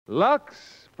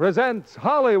Lux presents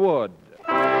Hollywood.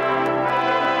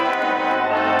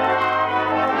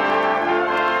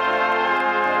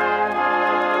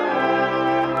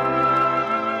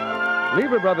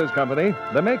 Lever Brothers Company,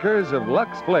 the makers of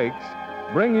Lux Flakes,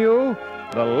 bring you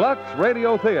the Lux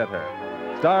Radio Theater,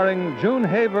 starring June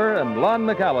Haver and Lon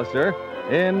McAllister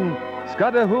in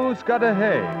Scudda Who, Scudda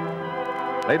Hey.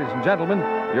 Ladies and gentlemen,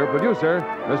 your producer,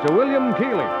 Mr. William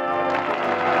Keeley.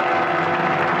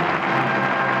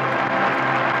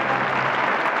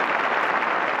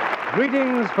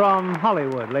 Greetings from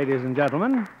Hollywood, ladies and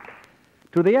gentlemen.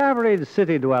 To the average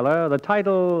city dweller, the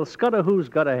title Scudda Who,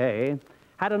 Scudda Hey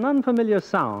had an unfamiliar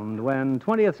sound when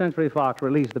 20th Century Fox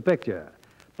released the picture.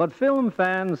 But film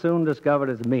fans soon discovered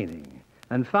its meaning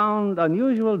and found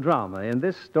unusual drama in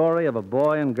this story of a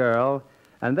boy and girl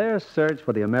and their search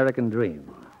for the American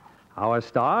dream. Our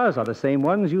stars are the same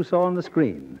ones you saw on the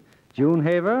screen, June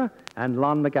Haver and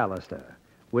Lon McAllister,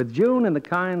 with June in the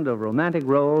kind of romantic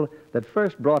role that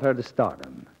first brought her to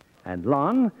stardom, and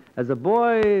Lon as a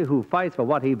boy who fights for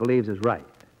what he believes is right.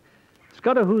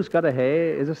 Scudda Who, Scudda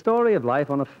Hey is a story of life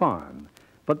on a farm.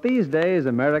 But these days,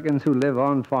 Americans who live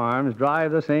on farms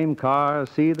drive the same cars,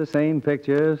 see the same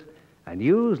pictures, and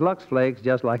use Lux Flakes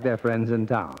just like their friends in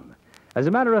town. As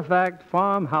a matter of fact,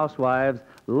 farm housewives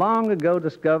long ago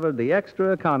discovered the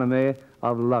extra economy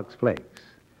of Lux Flakes.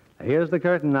 Here's the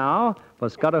curtain now for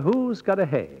Scudda Who, Scudda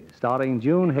Hey, starring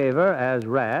June Haver as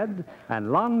Rad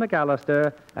and Lon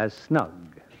McAllister as Snug.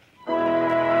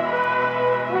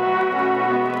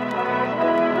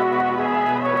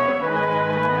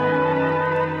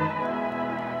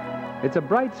 It's a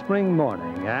bright spring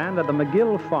morning, and at the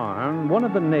McGill farm, one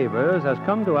of the neighbors has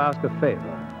come to ask a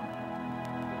favor.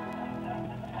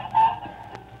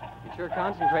 You're sure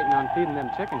concentrating on feeding them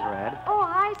chickens, Rad. Oh,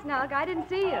 hi, Snug. I didn't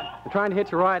see you. I'm trying to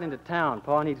hitch a ride into town.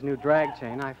 Pa needs a new drag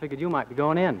chain. I figured you might be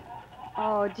going in.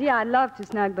 Oh, gee, I'd love to,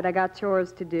 Snug, but I got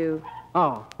chores to do.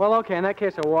 Oh, well, okay. In that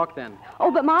case, I'll walk then.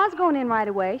 Oh, but Ma's going in right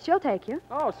away. She'll take you.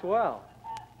 Oh, swell.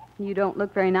 You don't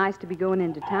look very nice to be going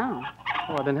into town.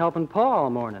 Oh, I've been helping Pa all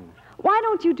morning. Why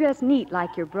don't you dress neat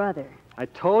like your brother? I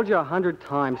told you 100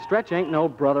 times, Stretch ain't no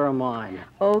brother of mine.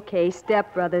 Okay,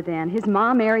 stepbrother then. His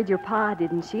ma married your pa,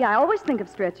 didn't she? I always think of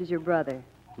Stretch as your brother.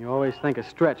 You always think of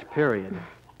Stretch, period.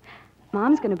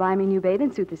 Mom's going to buy me a new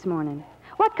bathing suit this morning.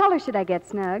 What color should I get,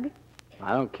 Snug?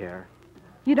 I don't care.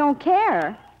 You don't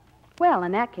care? Well,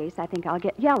 in that case, I think I'll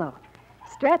get yellow.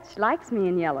 Stretch likes me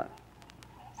in yellow.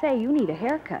 Say, you need a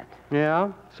haircut.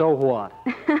 Yeah? So what?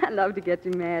 I'd love to get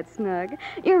you mad, Snug.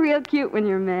 You're real cute when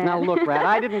you're mad. Now, look, Rat,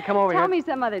 I didn't come over Tell here... me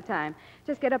some other time.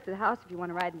 Just get up to the house if you want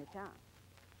to ride into town.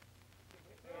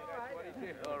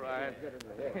 All right.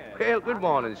 Well, good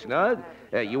morning, Snug.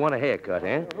 You want a haircut,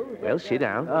 eh? Well, sit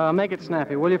down. Make it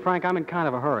snappy, will you, Frank? I'm in kind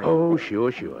of a hurry. Oh,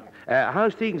 sure.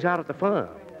 How's things out at the farm?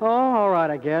 Oh, all right,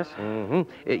 I guess.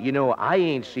 Mm-hmm. You know, I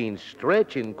ain't seen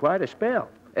Stretch in quite a spell.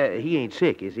 He ain't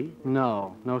sick, is he?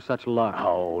 No such luck.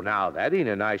 Oh, now, that ain't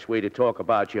a nice way to talk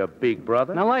about your big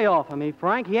brother. Now, lay off of me,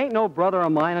 Frank. He ain't no brother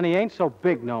of mine, and he ain't so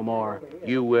big no more.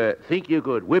 You think you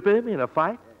could whip him in a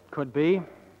fight? Could be.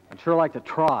 I'd sure like to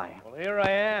try. Well, here I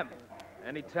am.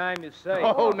 Anytime you say.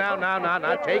 Oh,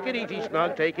 now. Take it easy,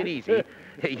 Snug. Take it easy.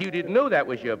 You didn't know that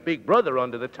was your big brother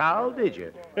under the towel, did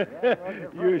you?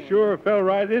 You sure fell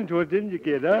right into it, didn't you,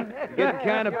 kid, huh? Getting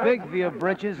kind of big for your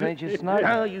britches, ain't you, Snug?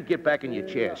 Now, you get back in your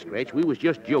chair, Stretch. We was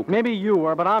just joking. Maybe you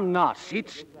were, but I'm not. Sit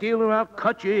still or I'll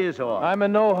cut your ears off. I'm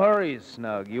in no hurry,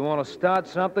 Snug. You want to start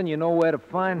something, you know where to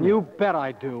find me. You bet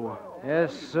I do.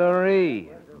 Yes, sirree.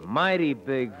 Mighty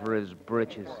big for his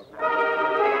britches.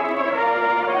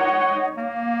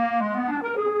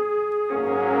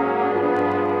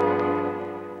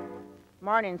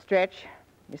 Morning, Stretch.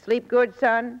 You sleep good,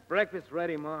 son? Breakfast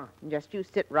ready, Ma. Just you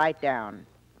sit right down.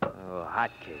 Oh,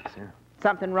 hotcakes, huh?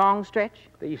 Something wrong, Stretch?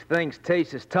 These things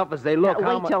taste as tough as they look.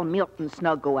 Now, wait till Milt and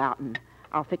Snug go out, and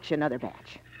I'll fix you another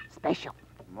batch. Special.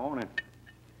 Morning.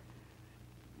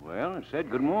 Well, I said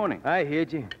good morning. I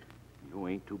heard you. You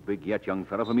ain't too big yet, young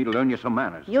fella, for me to learn you some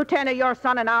manners. You tend to your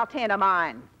son, and I'll tend to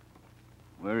mine.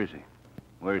 Where is he?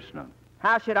 Where's Snug?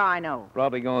 How should I know?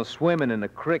 Probably going swimming in the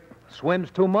creek.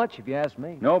 Swims too much, if you ask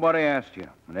me. Nobody asked you.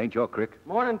 It ain't your crick.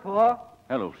 Morning, Pa.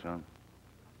 Hello, son.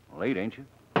 Late, ain't you?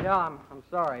 Yeah, I'm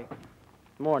sorry.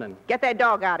 Morning. Get that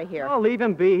dog out of here. Oh, leave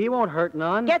him be. He won't hurt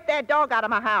none. Get that dog out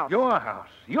of my house. Your house.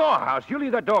 Your house. You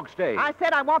leave that dog stay. I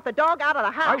said I want the dog out of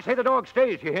the house. I say the dog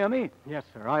stays. You hear me? Yes,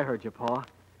 sir. I heard you, Pa.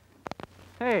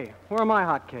 Hey, where are my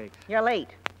hotcakes? You're late.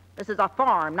 This is a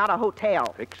farm, not a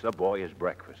hotel. Fix the boy his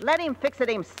breakfast. Let him fix it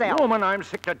himself. Woman, I'm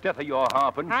sick to death of your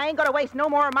harping. I ain't gonna waste no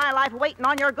more of my life waiting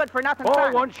on your good-for-nothing For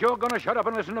son. once, you're gonna shut up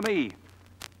and listen to me.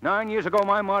 9 years ago,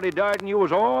 my Marty died, and you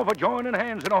was all for joining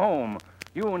hands in a home.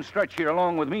 You and Stretch here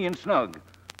along with me and Snug.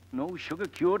 No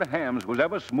sugar-cured hams was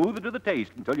ever smoother to the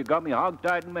taste until you got me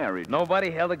hog-tied and married.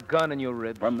 Nobody held a gun in your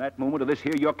ribs. From that moment to this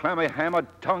here, your clammy hammered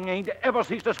tongue ain't ever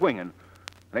ceased a swinging.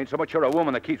 It ain't so much you're a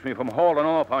woman that keeps me from hauling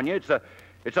off on you.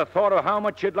 It's a thought of how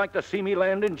much you'd like to see me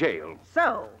land in jail.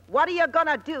 So, what are you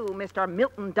gonna do, Mr.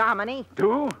 Milton Dominey?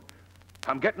 Do?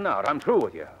 I'm getting out. I'm through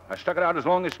with you. I stuck it out as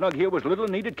long as Snug here was little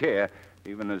needed care,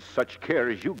 even as such care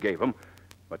as you gave him.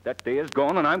 But that day is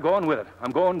gone, and I'm going with it.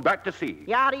 I'm going back to sea.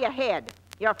 You're out of your head.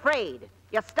 You're afraid.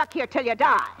 You're stuck here till you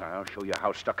die. I'll show you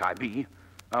how stuck I be.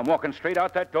 I'm walking straight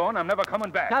out that door, and I'm never coming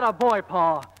back. Got a boy,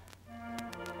 Pa.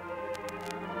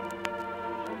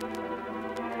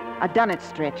 I done it,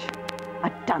 Stretch. I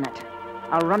done it.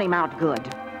 I'll run him out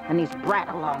good, and his brat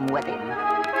along with him.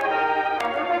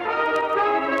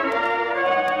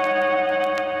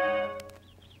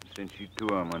 Since you two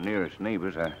are my nearest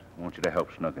neighbors, I want you to help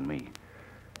Snug and me.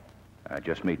 I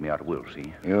just made me out a will,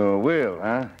 see? Your will,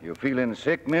 huh? You feeling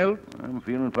sick, Milt? I'm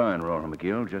feeling fine, Rory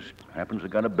McGill. Just happens I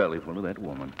got a belly full of that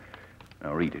woman.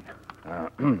 Now read it.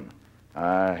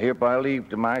 I hereby leave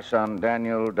to my son,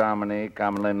 Daniel Dominey,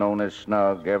 commonly known as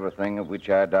Snug, everything of which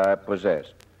I die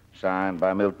possessed. Signed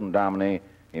by Milton Dominey,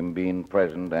 him being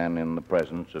present and in the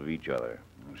presence of each other.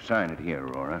 Sign it here,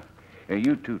 Aurora.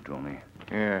 You too, Tony.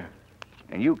 Yeah.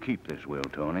 And you keep this will,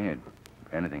 Tony. If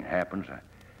anything happens,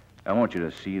 I want you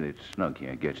to see that Snug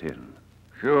here gets hidden.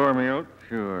 Sure, Milt,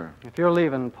 sure. If you're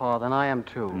leaving, Pa, then I am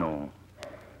too. No,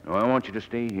 I want you to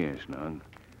stay here, Snug.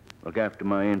 Look after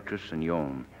my interests and your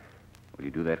own. Will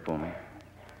you do that for me?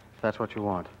 If that's what you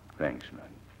want. Thanks, Snug.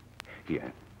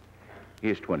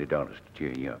 Here's $20 to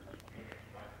cheer you up.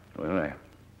 Well, I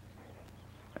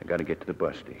got to get to the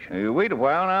bus station. You wait a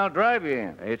while and I'll drive you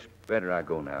in. It's better I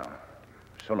go now.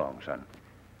 So long, son.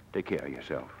 Take care of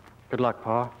yourself. Good luck,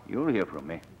 Pa. You'll hear from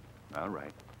me. All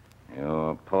right.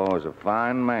 Your pa's a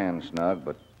fine man, Snug,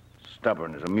 but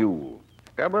stubborn as a mule.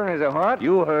 Stubborn as a what?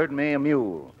 You heard me, a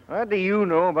mule. What do you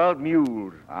know about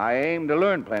mules? I aim to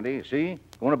learn plenty, see?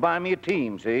 Want to buy me a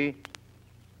team, see?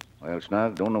 Well,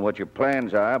 Snug, don't know what your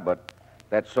plans are, but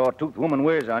that sawtooth woman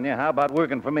wears on you. How about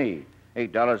working for me?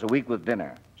 $8 a week with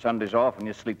dinner. Sundays off and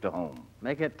you sleep to home.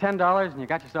 Make it $10 and you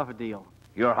got yourself a deal.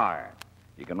 You're hired.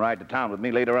 You can ride to town with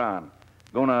me later on.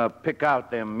 Gonna pick out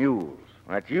them mules.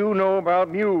 What you know about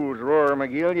mules, Rory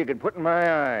McGill, you could put in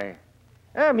my eye.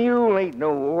 A mule ain't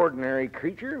no ordinary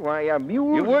creature. Why, a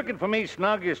mule... You're working for me,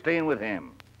 Snug. You're staying with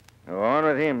him. Go on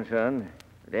with him, son.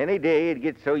 But any day it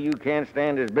gets so you can't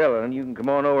stand his bellowing, you can come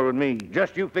on over with me.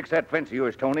 Just you fix that fence of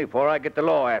yours, Tony, before I get the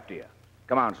law after you.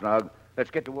 Come on, Snug.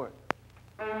 Let's get to work.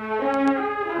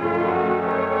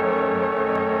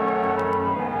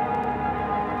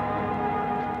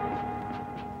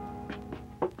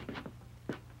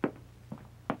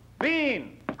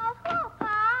 Bean! Oh, hello,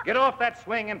 Pa. Get off that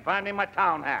swing and find me my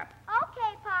town hat.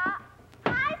 Okay, Pa.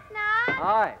 Hi, Snug.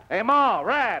 Hi. Hey, Ma,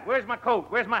 Rad, where's my coat?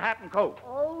 Where's my hat and coat?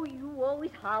 Oh, you always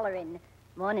hollering.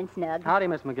 Morning, Snug. Howdy,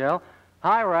 Miss McGill.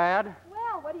 Hi, Rad.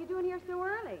 Well, what are you doing here so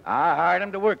early? I hired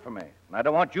him to work for me. And I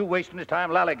don't want you wasting his time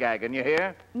lollygagging, you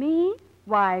hear? Me?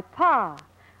 Why, Pa.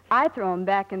 I throw him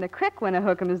back in the creek when I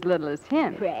hook him as little as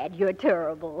him. Brad, you're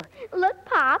terrible. Look,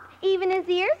 Pop, even his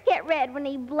ears get red when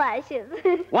he blushes.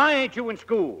 Why ain't you in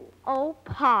school? Oh,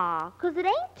 Pa, 'cause it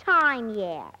ain't time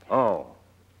yet. Oh,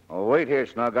 wait here,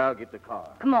 Snug. I'll get the car.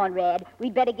 Come on, Red.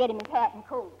 We'd better get him his hat and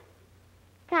coat.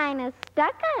 Kind of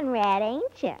stuck on Red,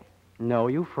 ain't you? No,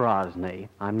 you Frosney.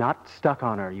 I'm not stuck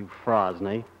on her, you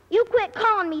Frosney. You quit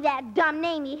calling me that dumb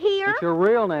name, you hear? It's your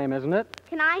real name, isn't it?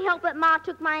 Can I help it Ma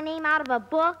took my name out of a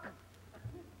book?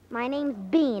 My name's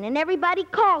Bean, and everybody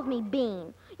calls me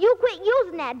Bean. You quit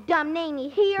using that dumb name, you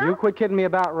hear? You quit kidding me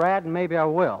about Rad, and maybe I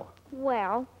will.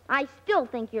 Well, I still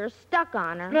think you're stuck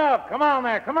on her. Snug, come on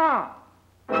there, come on.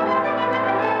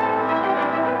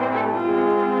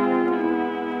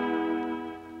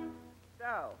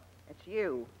 So, it's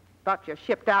you. Thought you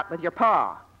shipped out with your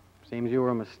pa. Seems you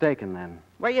were mistaken then.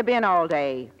 Where you been all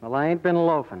day? Well, I ain't been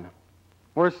loafing.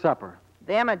 Where's supper?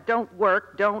 Them that don't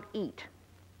work don't eat.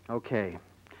 Okay.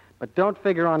 But don't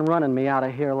figure on running me out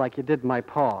of here like you did my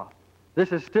pa.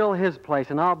 This is still his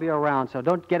place, and I'll be around, so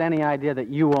don't get any idea that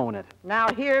you own it. Now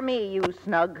hear me, you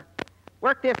Snug.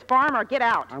 Work this farm or get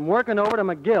out. I'm working over to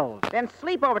McGill's. Then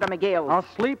sleep over to McGill's. I'll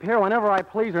sleep here whenever I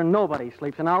please or nobody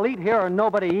sleeps, and I'll eat here or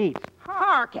nobody eats.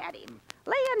 Hark at him.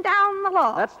 Laying down the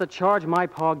law. That's the charge my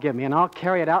pa give me, and I'll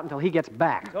carry it out until he gets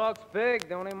back. Talks big,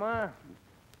 don't he, Ma?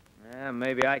 Yeah,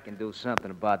 maybe I can do something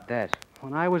about that.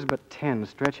 When I was but 10,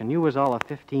 Stretch, and you was all of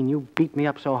 15, you beat me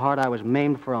up so hard I was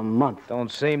maimed for a month.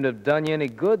 Don't seem to have done you any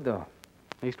good, though.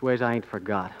 Leastways, I ain't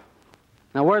forgot.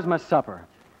 Now, where's my supper?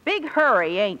 Big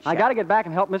hurry, ain't you? I gotta get back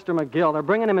and help Mr. McGill. They're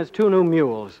bringing him his 2 new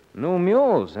mules. New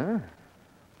mules, huh?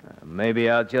 Maybe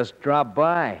I'll just drop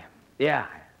by. Yeah,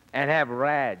 and have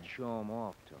Rad show 'em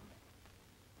off to me.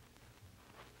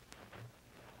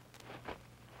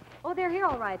 Oh, they're here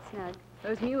all right, Snug.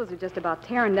 Those mules are just about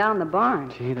tearing down the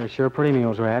barn. Gee, they're sure pretty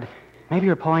mules, Rad. Maybe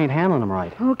your pa ain't handling them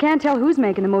right. Who can't tell who's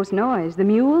making the most noise, the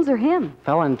mules or him?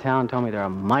 Fella in town told me they're a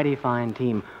mighty fine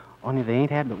team, only they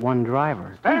ain't had but one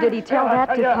driver. Oh, did he tell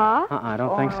that to Pa? I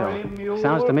don't think so.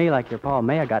 Sounds to me like your pa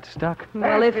may have got stuck.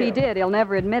 Well, if he did, he'll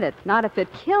never admit it. Not if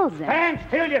it kills him. Stand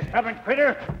still, you stubborn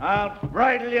critter. I'll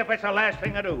bridle you if it's the last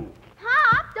thing I do.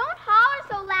 Pop, don't holler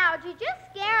so loud. You're just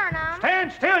scaring them.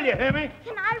 Stand still, you hear me?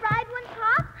 Can I ride one,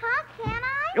 Pop? Huh? Can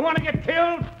I? You want to get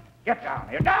killed? Get down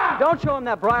here, down! Don't show him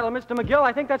that bridle, Mr. McGill.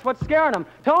 I think that's what's scaring him.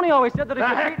 Tony always said that The if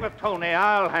you heck with Tony.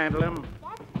 I'll handle him.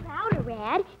 That's Crowder,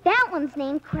 Rad. That one's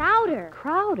named Crowder.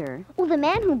 Crowder? Well, the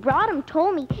man who brought him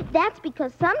told me that's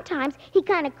because sometimes he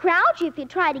kind of crowds you if you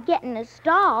try to get in his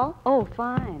stall. Oh,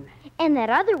 fine. And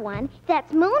that other one,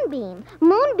 that's Moonbeam.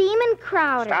 Moonbeam and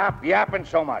Crowder. Stop yapping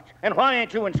so much. And why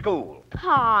ain't you in school?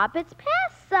 Pop, it's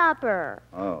past supper.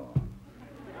 Oh.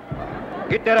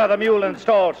 Get that other mule in the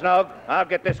stall, Snug. I'll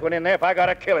get this one in there if I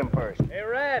gotta kill him first. Hey,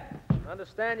 Red,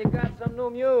 understand you got some new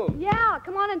mules. Yeah,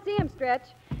 come on and see him, Stretch.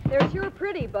 They're sure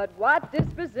pretty, but what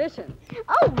dispositions.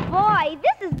 Oh, boy,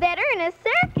 this is better than a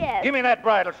circus. Give me that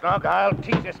bridle, Snug. I'll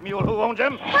teach this mule who owns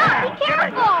him. Pop, be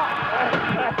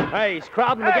careful. Hey, he's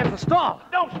crowding against the stall.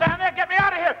 Don't stand there. Get me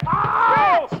out of here.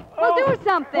 Oh! Stretch, we'll do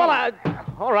something. Well,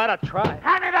 all right, I'll try.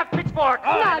 Hand me that pitchfork.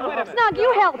 Snug,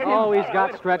 you help him. Oh, he's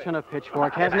got Stretch on a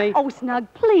pitchfork, hasn't he? Oh, Snug,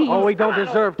 please. Oh, we don't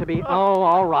deserve to be. Oh,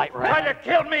 all right, Try Rad. to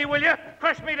kill me, will you?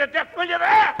 Crush me to death, will you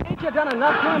there? Ain't you done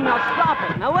enough to him? Now stop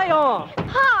it. Now lay off.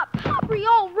 Pop, are you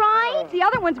all right? The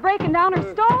other one's breaking down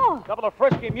her stall. Couple of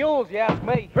frisky mules, you ask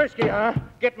me. Frisky, huh?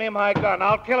 Get me my gun.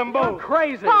 I'll kill them both.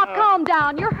 Crazy. Pop, calm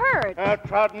down. You're hurt.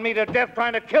 Trouting me to death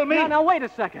trying to kill me? Now, wait a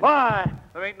second. Why?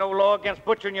 There ain't no law against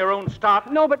butchering your own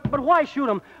stock. No, but why shoot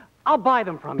them? I'll buy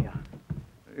them from you.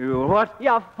 You what?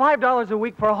 Yeah, $5 a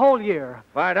week for a whole year.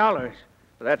 $5.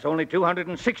 That's only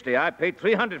 $260. I paid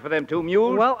 $300 for them 2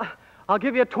 mules. Well, I'll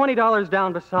give you $20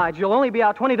 down besides. You'll only be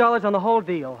out $20 on the whole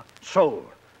deal. Sold.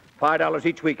 $5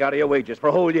 each week out of your wages for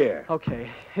a whole year. Okay,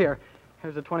 here's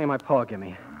the 20 my pa give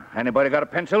me. Anybody got a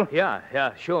pencil?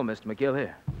 Yeah, sure, Mr. McGill,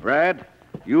 here. Brad,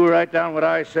 you write down what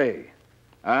I say.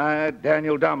 I,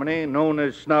 Daniel Dominey, known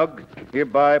as Snug,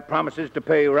 hereby promises to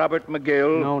pay Robert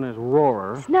McGill... Known as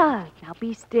Roarer. Snug, now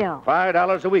be still.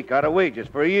 $5 a week out of wages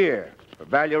for a year for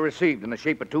value received in the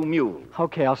shape of 2 mules.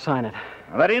 Okay, I'll sign it.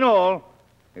 Now, that ain't all.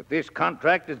 If this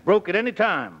contract is broke at any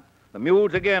time, the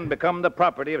mules again become the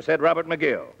property of said Robert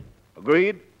McGill.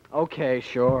 Agreed? Okay,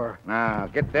 sure. Now,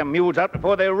 get them mules out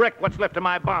before they wreck what's left of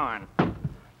my barn.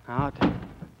 Now,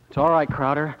 it's all right,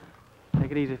 Crowder.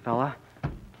 Take it easy, fella.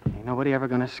 Ain't nobody ever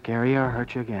gonna scare you or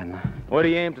hurt you again. Where do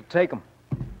you aim to take them?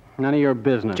 None of your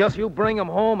business. Just you bring them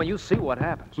home and you see what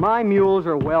happens. My mules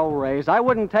are well raised. I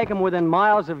wouldn't take them within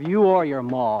miles of you or your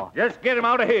ma. Just get them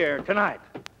out of here tonight.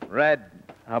 Red,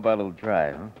 how about a little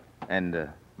drive, huh? And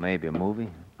maybe a movie?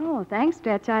 Oh, thanks,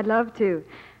 Stretch. I'd love to.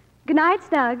 Good night,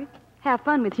 Snug. Have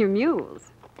fun with your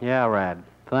mules. Yeah, Rad.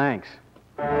 Thanks.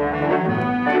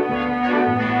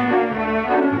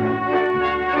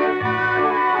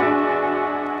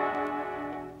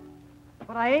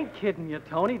 But I ain't kidding you,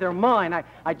 Tony. They're mine.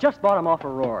 I just bought them off a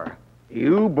roar.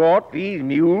 You bought these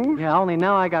mules? Yeah, only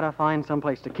now I gotta find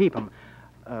someplace to keep them.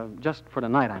 Just for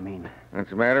tonight, I mean. What's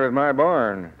the matter with my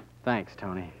barn? Thanks,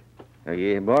 Tony.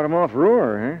 You bought 'em off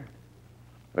Roar, huh?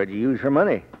 What'd you use for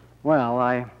money? Well,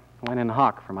 I went in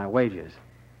hock for my wages.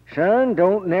 Son,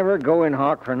 don't never go in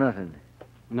hock for nothing.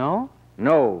 No?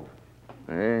 No.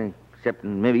 Except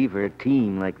maybe for a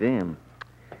team like them.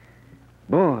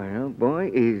 Boy, oh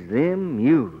boy, is them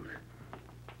mules.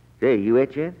 Say, you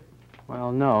et yet?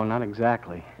 Well, no, not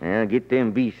exactly. Well, get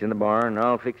them beasts in the barn, and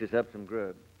I'll fix us up some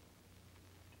grub.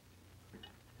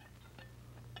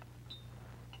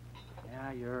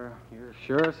 Yeah, you're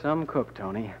sure some cook,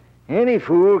 Tony. Any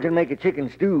fool can make a chicken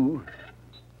stew.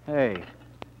 Hey,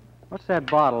 what's that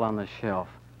bottle on the shelf?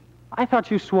 I thought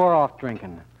you swore off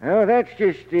drinking. Oh, that's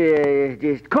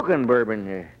just cooking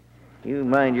bourbon. You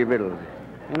mind your victuals.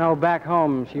 You know, back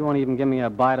home, she won't even give me a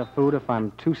bite of food if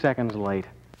I'm 2 seconds late.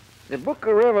 The Book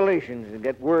of Revelations has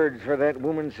got words for that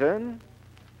woman, son.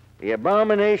 The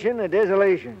abomination of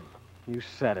desolation. You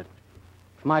said it.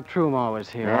 If my true ma was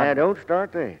here, Nah, don't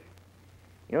start that.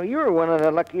 You know, you're one of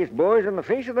the luckiest boys on the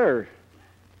face of the earth.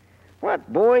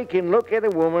 What boy can look at a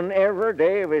woman every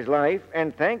day of his life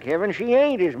and thank heaven she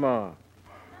ain't his ma?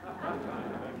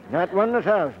 Not 1 in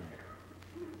 1,000.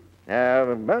 Now,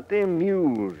 about them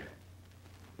mules.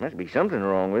 Must be something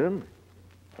wrong with them.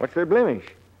 What's their blemish?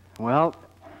 Well,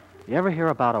 you ever hear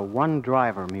about a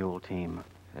one-driver mule team?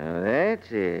 Now,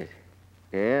 that's it.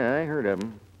 Yeah, I heard of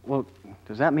them. Well,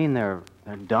 does that mean they're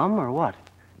dumb or what?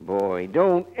 Boy,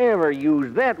 don't ever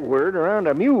use that word around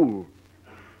a mule.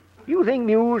 You think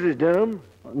mules is dumb?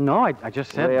 No, I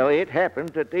just said... Well, it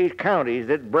happens that there's counties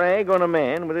that brag on a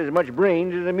man with as much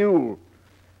brains as a mule.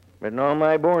 But in all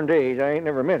my born days, I ain't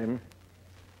never met him.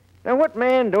 Now, what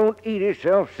man don't eat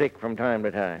himself sick from time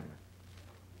to time?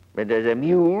 But does a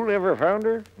mule ever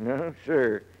founder? No,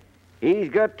 sir. He's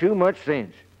got too much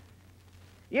sense.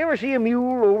 You ever see a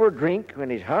mule overdrink when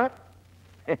he's hot?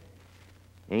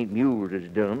 Ain't mules that's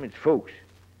dumb, it's folks.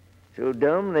 So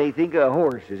dumb they think a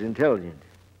horse is intelligent.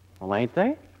 Well, ain't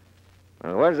they?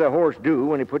 Well, what does a horse do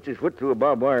when he puts his foot through a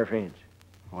barbed wire fence?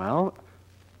 Well,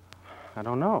 I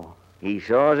don't know. He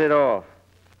saws it off.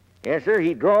 Yes, sir,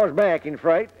 he draws back in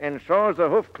fright and saws the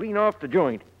hoof clean off the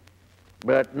joint.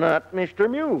 But not Mr.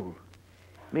 Mule.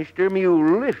 Mr.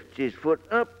 Mule lifts his foot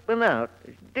up and out,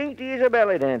 as dainty as a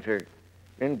ballet dancer,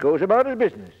 and goes about his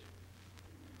business.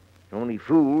 Only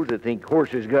fools that think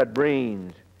horses got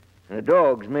brains, and a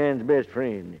dog's man's best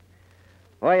friend.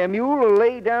 Why, a mule will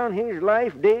lay down his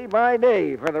life day by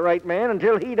day for the right man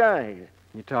until he dies.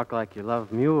 You talk like you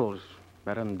love mules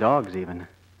better than dogs, even.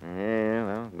 Yeah,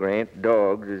 well, grant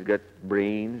dogs has got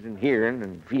brains and hearing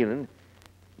and feeling.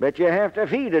 But you have to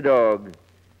feed a dog.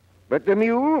 But the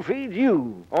mule feeds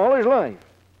you all his life.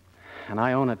 And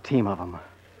I own a team of them.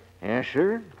 Yes,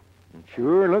 sir. It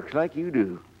sure looks like you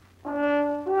do.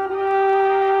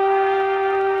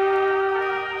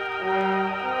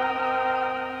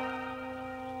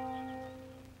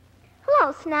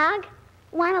 Hello, Snug.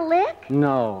 Want a lick?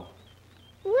 No.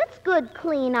 What's good,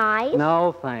 clean ice?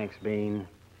 No, thanks, Bean.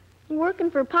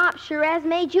 Working for Pop sure has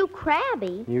made you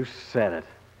crabby. You said it.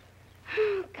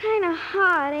 Kind of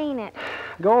hot, ain't it?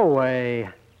 Go away.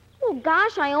 Well,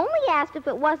 gosh, I only asked if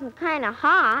it wasn't kind of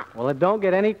hot. Well, it don't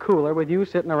get any cooler with you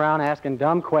sitting around asking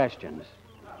dumb questions.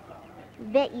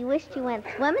 Bet you wished you went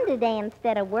swimming today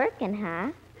instead of working,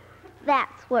 huh?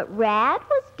 That's what Rad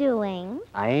was doing.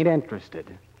 I ain't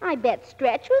interested. I bet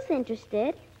Stretch was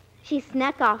interested. She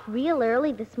snuck off real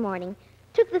early this morning,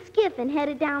 took the skiff and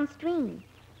headed downstream.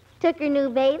 Took her new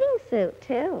bathing suit,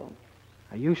 too.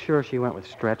 Are you sure she went with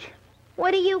Stretch?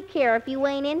 What do you care if you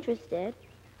ain't interested?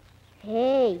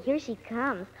 Hey, here she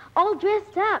comes. All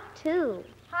dressed up, too.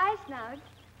 Hi, Snug.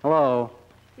 Hello.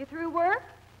 You through work?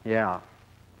 Yeah.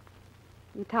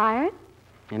 You tired?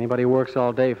 Anybody who works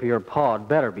all day for your paw'd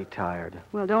better be tired.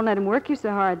 Well, don't let him work you so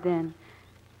hard then.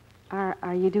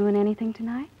 Are you doing anything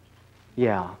tonight?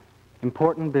 Yeah.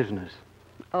 Important business.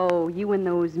 Oh, you and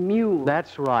those mules.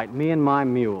 That's right, me and my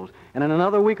mules. And in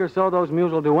another week or so, those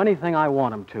mules will do anything I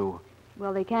want them to.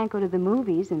 Well, they can't go to the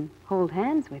movies and hold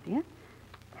hands with you.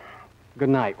 Good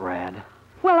night, Rad.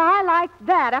 Well, I like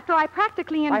that after I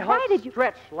practically invited you.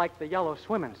 Stretch like the yellow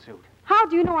swimming suit. How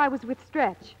do you know I was with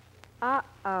Stretch?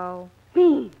 Uh-oh.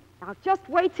 Bean, now just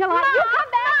wait till Mom, You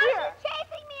come back Mom, here. she's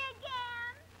chasing me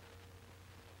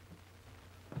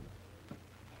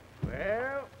again.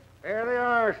 Well, there they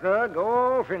are, Snug,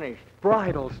 all finished.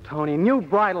 Bridles, Tony. New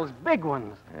bridles, big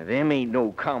ones. Now, them ain't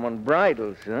no common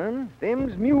bridles, son.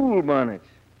 Them's mule bonnets.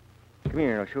 Come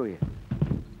here, I'll show you.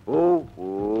 Oh,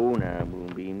 now,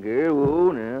 Moonbeam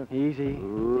girl, now. Easy.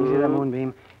 Oh. Easy there,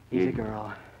 Moonbeam. Easy, Yeah.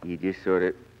 girl. You just sort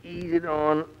of ease it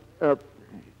on up.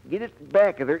 Get it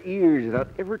back of their ears without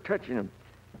ever touching them.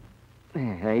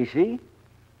 Now, you see?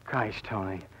 Gosh,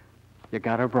 Tony. You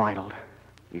got her bridled.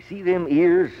 You see them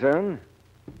ears, son?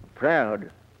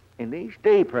 Proud. And they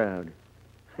stay proud.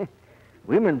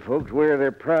 Women folks wear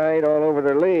their pride all over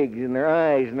their legs and their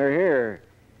eyes and their hair.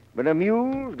 But a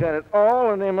mule's got it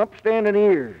all in them upstanding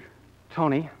ears.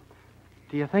 Tony,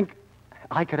 do you think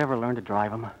I could ever learn to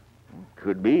drive them?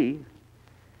 Could be.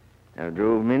 I've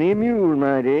drove many a mule in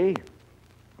my day.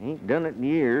 Ain't done it in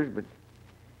years, but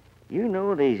you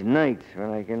know these nights when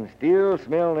I can still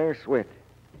smell their sweat.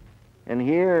 And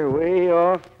hear way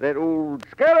off that old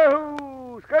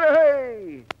Scudda-hoo,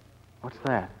 Scudda-hey. What's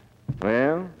that?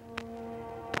 Well,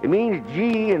 it means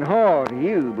G and haw to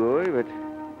you, boy, but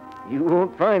you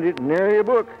won't find it in nary a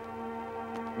book,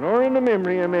 nor in the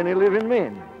memory of many living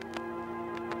men.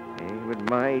 Hey, but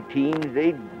my teens,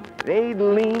 they'd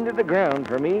lean to the ground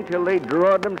for me till they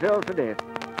drawed themselves to death.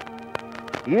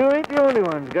 You ain't the only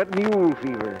ones got mule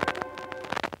fever.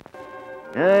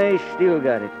 I still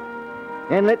got it.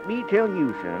 And let me tell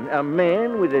you, son, a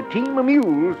man with a team of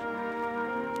mules,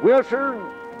 well, sir,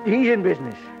 he's in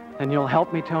business. Then you'll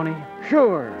help me, Tony?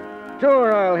 Sure.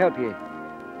 Sure, I'll help you.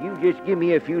 You just give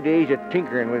me a few days of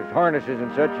tinkering with harnesses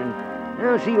and such, and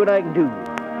I'll see what I can do.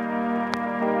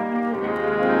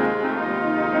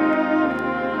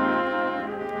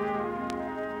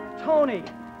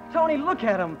 Tony, look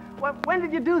at him. When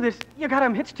did you do this? You got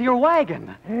him hitched to your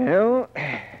wagon. Well,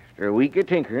 after a week of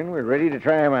tinkering, we're ready to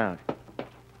try him out.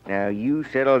 Now, you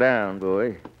settle down,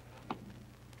 boy.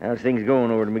 How's things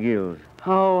going over to McGill's?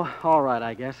 Oh, all right,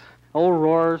 I guess. Old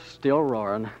Roar's still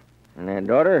roaring. And that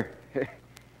daughter?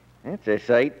 That's a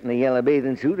sight in the yellow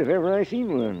bathing suit if ever I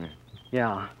seen one.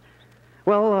 Yeah.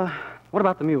 Well, what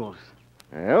about the mules?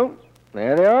 Well,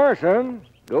 there they are, son.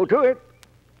 Go to it.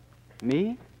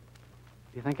 Me?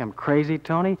 You think I'm crazy,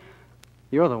 Tony?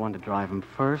 You're the one to drive them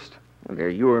first. Well, they're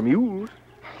your mules.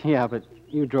 Yeah, but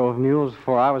you drove mules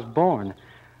before I was born.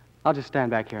 I'll just stand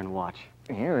back here and watch.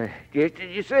 Yeah, just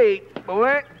as you say,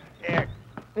 boy.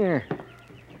 There.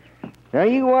 Now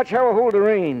you watch how I hold the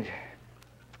reins.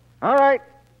 All right,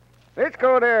 let's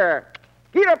go there.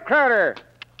 Get up, Crowder.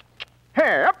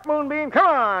 Here, up, Moonbeam. Come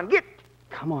on, get.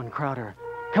 Come on, Crowder.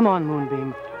 Come on,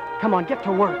 Moonbeam. Come on, get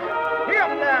to work. Get up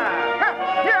now.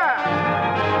 Ha, yeah.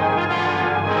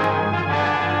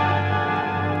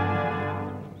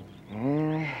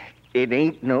 It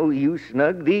ain't no use,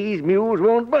 Snug. These mules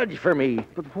won't budge for me.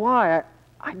 But why?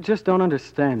 I just don't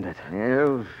understand it.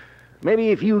 Well,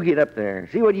 maybe if you get up there,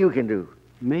 see what you can do.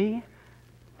 Me?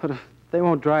 But if they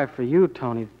won't drive for you,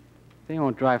 Tony, they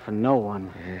won't drive for no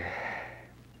one.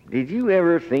 Did you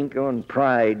ever think on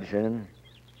pride, son?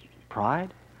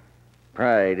 Pride?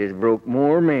 Pride has broke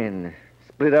more men,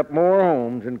 split up more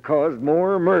homes, and caused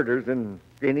more murders than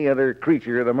any other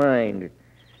creature of the mind.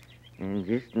 And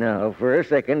just now, for a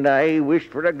second, I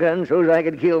wished for a gun so's I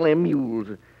could kill them mules,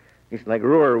 just like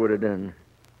Roar would have done.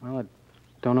 Well, I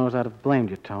don't know as I'd have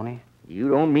blamed you, Tony. You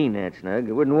don't mean that, Snug.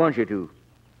 I wouldn't want you to.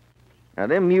 Now,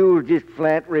 them mules just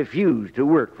flat refuse to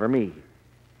work for me.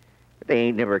 But they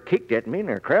ain't never kicked at me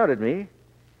nor crowded me.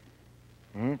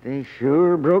 And they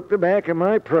sure broke the back of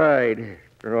my pride,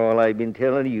 for all I've been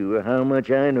telling you of how much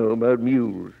I know about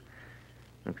mules.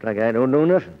 Looks like I don't know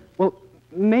nothing. Well,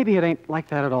 maybe it ain't like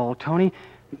that at all, Tony.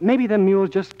 Maybe them mules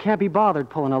just can't be bothered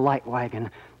pulling a light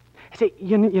wagon. See,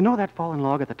 you know that fallen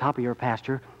log at the top of your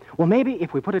pasture? Well, maybe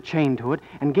if we put a chain to it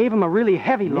and gave them a really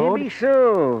heavy load... Maybe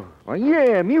so. Well,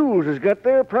 yeah, mules has got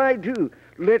their pride, too.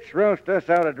 Let's roust us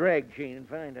out a drag chain and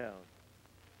find out.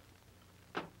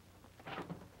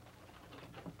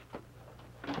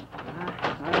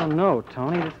 I don't know,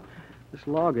 Tony. This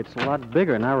log, it's a lot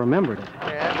bigger than I remembered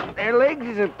it. Their legs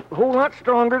is a whole lot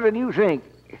stronger than you think.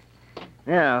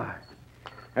 Now,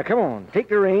 come on. Take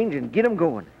the reins and get them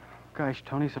going. Gosh,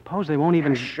 Tony, suppose they won't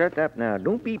even... Shut up now.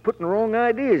 Don't be putting wrong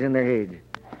ideas in their heads.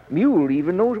 Mule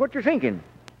even knows what you're thinking.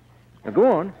 Now, go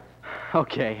on.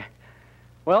 Okay.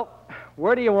 Well,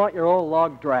 where do you want your old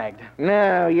log dragged?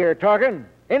 Now you're talking.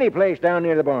 Any place down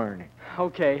near the barn.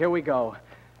 Okay, here we go.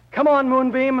 Come on,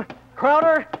 Moonbeam.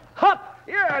 Crowder, hop!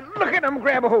 Yeah, look at them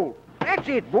grab a hold. That's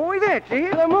it, boy, that's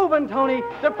it. They're moving, Tony.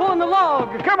 They're pulling the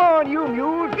log. Come on, you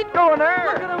mules. Get going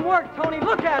there. Look at them work, Tony.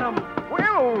 Look at them.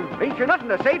 Well, ain't you nothing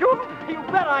to say to them? You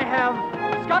bet I have.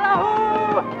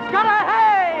 Scudda-hoo!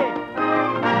 Scudda-hey!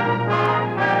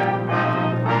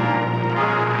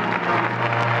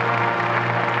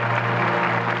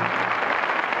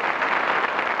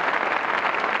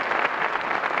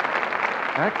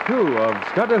 Act 2 of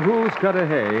Scudda-hoo,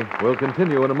 Scudda-hey will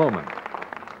continue in a moment.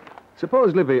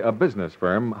 Suppose, Libby, a business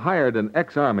firm hired an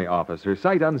ex-Army officer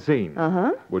sight unseen.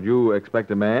 Uh-huh. Would you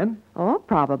expect a man? Oh,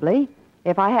 probably.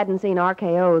 If I hadn't seen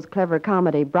RKO's clever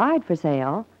comedy Bride for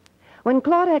Sale. When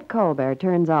Claudette Colbert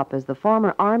turns up as the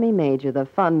former Army major, the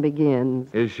fun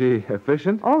begins. Is she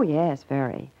efficient? Oh, yes,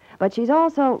 very. But she's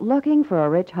also looking for a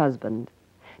rich husband.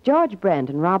 George Brent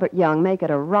and Robert Young make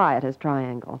it a riotous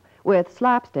triangle, with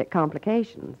slapstick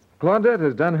complications. Claudette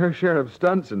has done her share of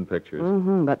stunts in pictures.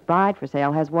 Mm-hmm, but Bride for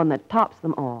Sale has one that tops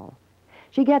them all.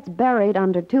 She gets buried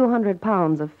under 200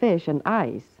 pounds of fish and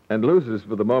ice. And loses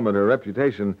for the moment her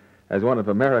reputation as one of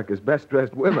America's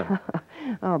best-dressed women.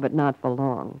 Oh, but not for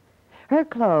long. Her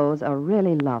clothes are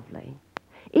really lovely.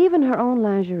 Even her own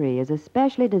lingerie is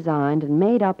especially designed and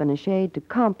made up in a shade to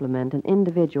complement an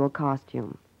individual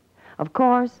costume. Of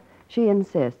course, she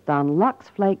insists on Lux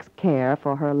Flakes care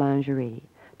for her lingerie,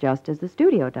 just as the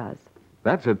studio does.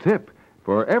 That's a tip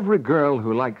for every girl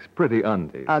who likes pretty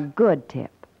undies. A good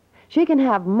tip. She can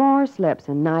have more slips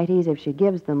and nighties if she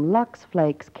gives them Lux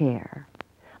Flakes care.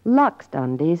 Lux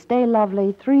undies stay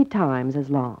lovely 3 times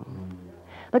as long.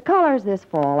 The colors this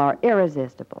fall are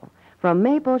irresistible, from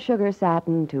maple sugar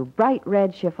satin to bright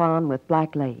red chiffon with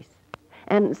black lace.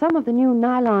 And some of the new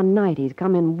nylon nighties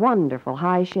come in wonderful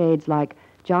high shades like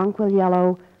jonquil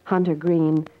yellow, hunter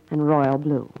green, and royal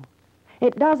blue.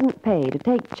 It doesn't pay to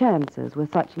take chances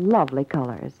with such lovely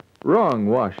colors. Wrong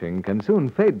washing can soon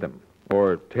fade them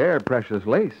or tear precious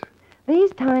lace.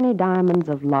 These tiny diamonds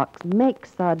of Lux make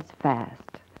suds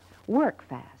fast, work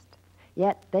fast,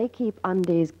 yet they keep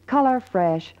undies color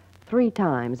fresh 3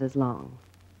 times as long.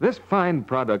 This fine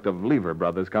product of Lever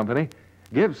Brothers Company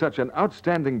gives such an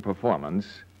outstanding performance,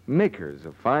 makers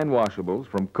of fine washables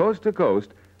from coast to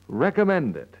coast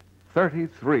recommend it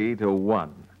 33 to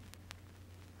 1.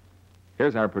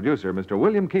 Here's our producer, Mr.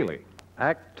 William Keeley.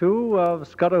 Act 2 of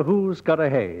Scudda Who, Scudda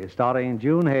Hey, starring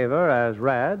June Haver as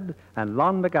Rad and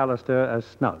Lon McAllister as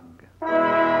Snug.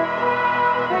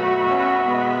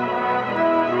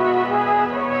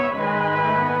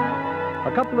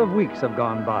 A couple of weeks have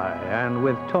gone by, and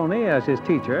with Tony as his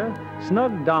teacher,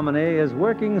 Snug Dominey is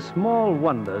working small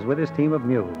wonders with his team of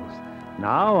mules.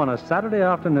 Now, on a Saturday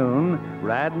afternoon,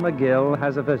 Rad McGill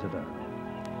has a visitor.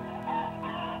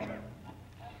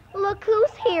 Look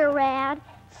who's here, Rad.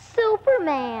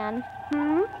 Superman.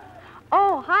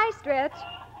 Oh, hi, Stretch.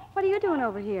 What are you doing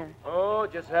over here? Oh,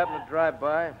 just happened to drive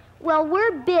by. Well,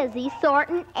 we're busy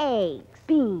sorting eggs.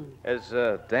 Beans. There's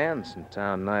Dan's in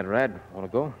town tonight, Rad. Want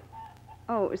to go?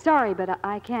 Oh, sorry, but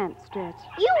I can't, Stretch.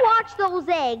 You watch those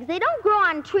eggs. They don't grow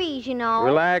on trees, you know.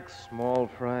 Relax, small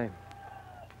fry.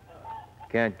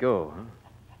 Can't go, huh?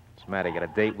 What's the matter? Got a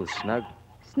date with Snug?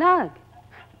 Snug?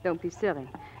 Don't be silly.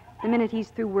 The minute he's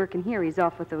through working here, he's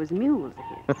off with those mules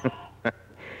of his.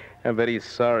 I bet he's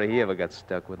sorry he ever got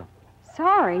stuck with them.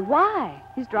 Sorry? Why?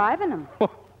 He's driving them. Are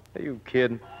you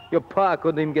kidding? Your pa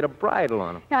couldn't even get a bridle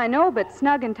on him. Yeah, I know, but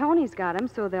Snug and Tony's got him,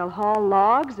 so they'll haul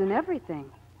logs and everything.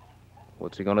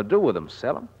 What's he going to do with them?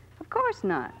 Sell them? Of course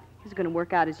not. He's going to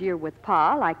work out his year with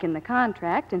Pa, like in the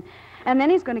contract, and then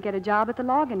he's going to get a job at the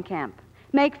logging camp.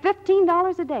 Make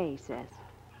 $15 a day, he says.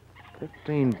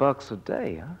 $15 a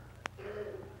day, huh?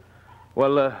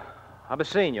 Well, I'll be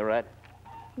seeing you, Rad.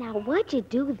 Now, what'd you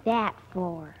do that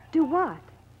for? Do what?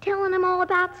 Telling him all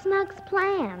about Snug's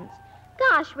plans.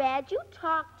 Gosh, Rad, you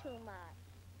talk too much.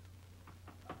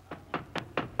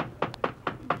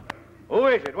 Who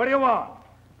is it? What do you want?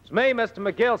 It's me, Mr.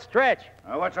 McGill. Stretch.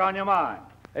 What's on your mind?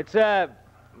 It's,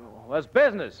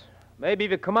 business. Maybe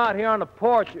if you come out here on the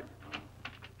porch...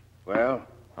 Well?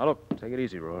 Now, look, take it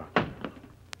easy, Roar.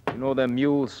 You know them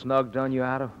mules Snug done you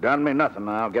out of? Done me nothing.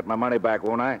 I'll get my money back,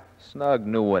 won't I? Snug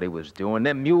knew what he was doing.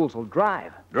 Them mules will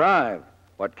drive. Drive?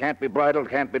 What can't be bridled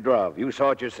can't be drove. You saw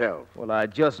it yourself. Well, I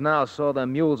just now saw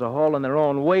them mules are hauling their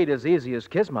own weight as easy as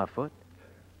kiss my foot.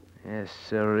 Yes,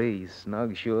 sirree.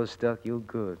 Snug sure stuck you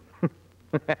good.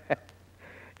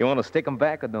 You want to stick 'em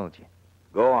back or don't you?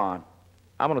 Go on.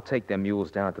 I'm going to take them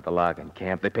mules down to the logging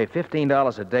camp. They pay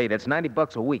 $15 a day. That's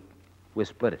 $90 a week. We'll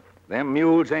split it. Them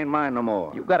mules ain't mine no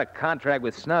more. You got a contract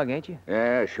with Snug, ain't you?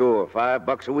 Yeah, sure.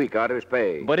 $5 a week out of his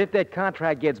pay. But if that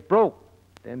contract gets broke,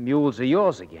 them mules are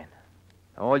yours again.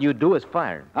 All you do is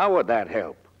fire him. How would that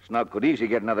help? Snug could easily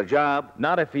get another job.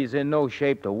 Not if he's in no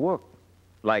shape to work.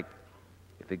 Like,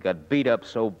 if he got beat up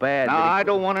so bad... Now, I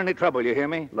don't want any trouble, you hear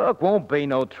me? Look, won't be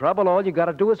no trouble. All you got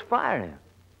to do is fire him.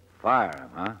 Fire him,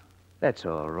 huh? That's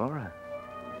all, Aurora.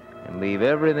 And leave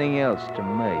everything else to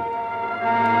me.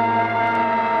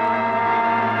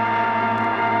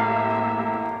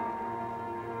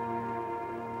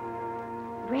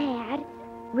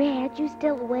 Rad, you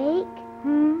still awake?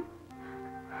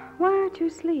 Why aren't you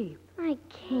asleep? I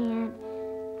can't.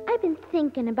 I've been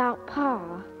thinking about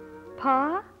Pa.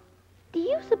 Pa? Do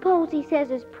you suppose he says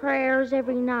his prayers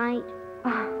every night?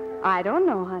 I don't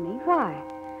know, honey. Why?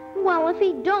 Well, if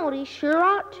he don't, he sure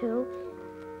ought to.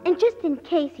 And just in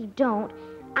case he don't,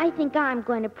 I think I'm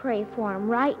going to pray for him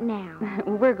right now.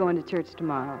 We're going to church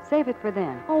tomorrow. Save it for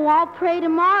then. Oh, I'll pray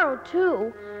tomorrow,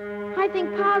 too. I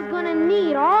think Pa's going to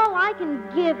need all I can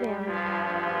give him.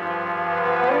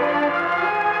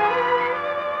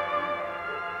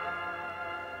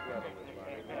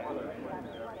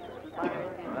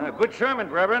 Good sermon,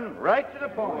 Reverend. Right to the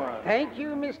point. Thank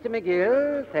you, Mr.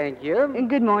 McGill. Thank you.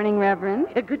 Good morning, Reverend.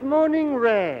 Good morning,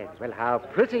 Red. Well, how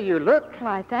pretty you look.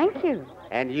 Why, thank you.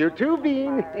 And you too,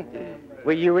 Bean.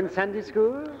 Were you in Sunday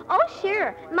school? Oh,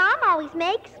 sure. Mom always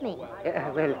makes me.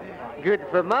 Well, good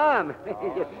for Mom.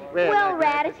 Well,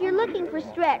 Rad, if you're looking for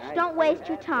Stretch, don't waste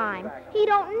your time. He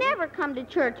don't never come to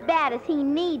church bad as he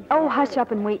needs. Oh, hush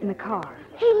up and wait in the car.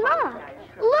 Hey, look.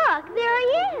 Look, there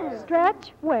he is.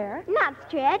 Stretch? Where? Not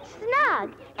Stretch,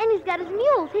 Snug. And he's got his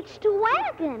mules hitched to a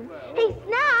wagon. Hey,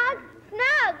 Snug!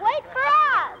 Snug, wait for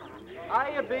us!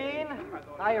 Hiya, Bean.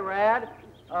 Hiya, Rad.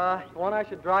 Want I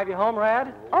should drive you home,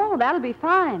 Rad? Oh, that'll be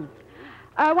fine.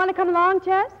 Want to come along,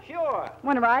 Chess? Sure.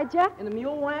 Want to ride, Jeff? In the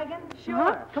mule wagon? Sure.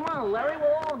 Uh-huh. Come on, Larry,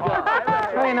 we'll all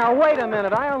go. Hey, now, wait a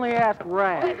minute. I only asked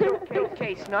Rad.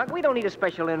 Okay, Snug, we don't need a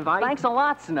special invite. Thanks a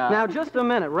lot, Snug. Now, just a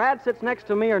minute. Rad sits next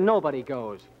to me or nobody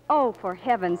goes. Oh, for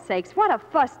heaven's sakes, what a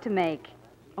fuss to make.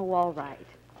 Oh, all right.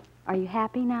 Are you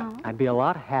happy now? I'd be a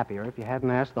lot happier if you hadn't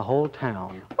asked the whole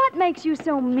town. What makes you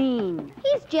so mean?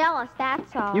 He's jealous,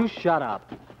 that's all. You shut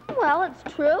up. Well, it's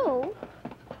true.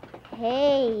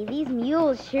 Hey, these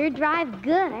mules sure drive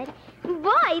good.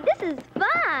 Boy, this is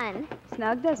fun.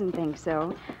 Snug doesn't think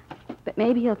so. But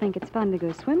maybe he'll think it's fun to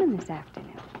go swimming this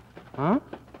afternoon. Huh?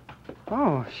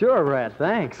 Oh, sure, Rad,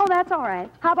 thanks. Oh, that's all right.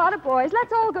 How about it, boys?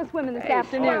 Let's all go swimming this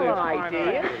afternoon. Swell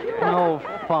idea. Oh,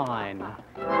 fine.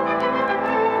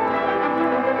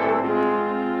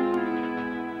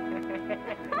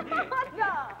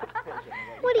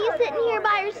 What are you sitting here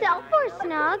by yourself for,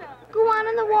 Snug? Go on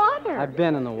in the water. I've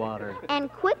been in the water.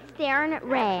 And quit staring at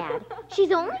Rad.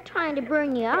 She's only trying to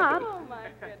burn you up.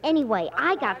 Anyway,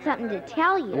 I got something to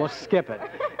tell you. Well, skip it.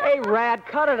 Hey, Rad,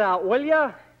 cut it out, will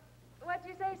you? What'd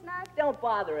you say, Snug? Don't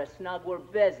bother us, Snug. We're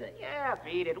busy. Yeah,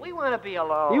 beat it. We want to be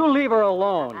alone. You leave her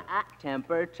alone.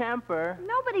 Temper, temper.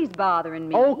 Nobody's bothering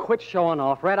me. Oh, quit showing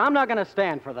off, Rad. I'm not going to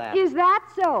stand for that. Is that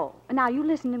so? Now, you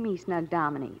listen to me, Snug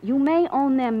Domini. You may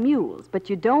own them mules, but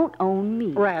you don't own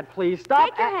me. Rad, please, stop.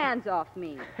 Take your hands off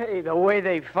me. Hey, the way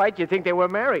they fight, you think they were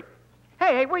married.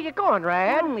 Hey, where you going,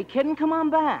 Rad? Only kidding. Come on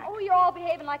back. Oh, you're all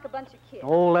behaving like a bunch of kids.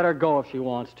 Oh, let her go if she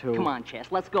wants to. Come on, Chess.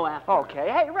 Let's go after her. Okay.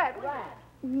 Hey, Rad.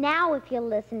 Now, if you'll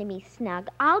listen to me, Snug,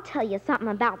 I'll tell you something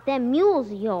about them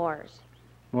mules of yours.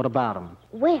 What about them?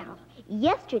 Well,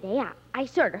 yesterday I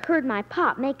sort of heard my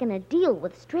pop making a deal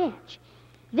with Stretch.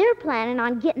 They're planning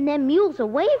on getting them mules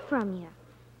away from you.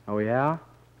 Oh, yeah?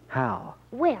 How?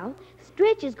 Well,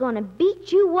 Stretch is going to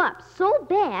beat you up so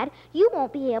bad you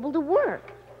won't be able to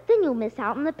work. Then you'll miss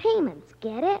out on the payments,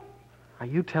 get it? Are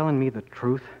you telling me the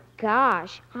truth?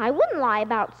 Gosh, I wouldn't lie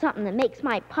about something that makes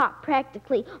my pop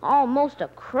practically almost a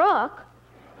crook.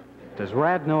 Does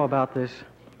Rad know about this?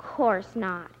 Course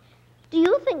not. Do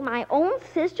you think my own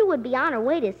sister would be on her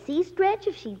way to see Stretch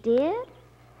if she did?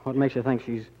 What makes you think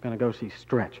she's going to go see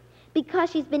Stretch? Because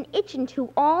she's been itching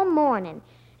to all morning,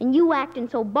 and you acting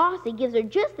so bossy gives her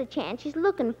just the chance she's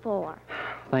looking for.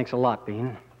 Thanks a lot,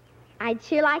 Bean. I'd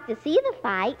sure like to see the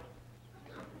fight.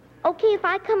 Okay, if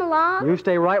I come along? You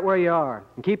stay right where you are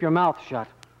and keep your mouth shut.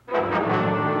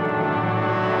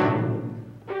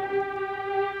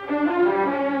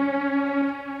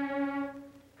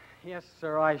 Yes,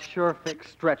 sir, I sure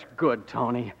fixed Stretch good,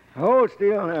 Tony. Hold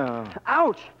still now.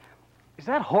 Ouch! Is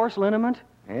that horse liniment?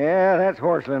 Yeah, that's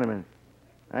horse liniment.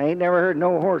 I ain't never heard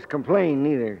no horse complain,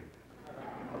 neither.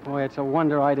 Boy, it's a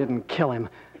wonder I didn't kill him.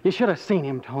 You should have seen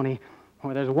him, Tony.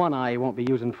 Boy, there's one eye he won't be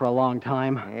using for a long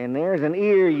time. And there's an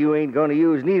ear you ain't going to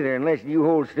use neither unless you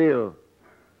hold still.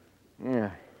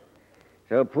 Yeah.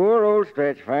 So poor old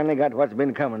Stretch finally got what's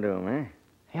been coming to him, eh?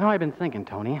 You know, I've been thinking,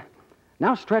 Tony.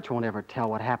 Now Stretch won't ever tell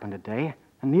what happened today,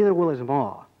 and neither will his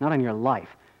ma. Not in your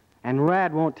life. And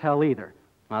Rad won't tell either.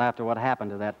 Not after what happened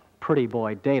to that pretty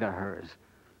boy date of hers.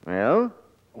 Well?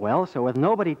 Well, so with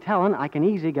nobody telling, I can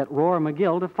easy get Roar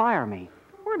McGill to fire me.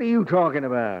 What are you talking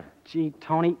about? Gee,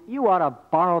 Tony, you ought to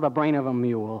borrow the brain of a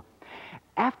mule.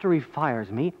 After he fires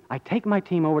me, I take my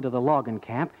team over to the logging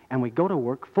camp, and we go to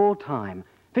work full time.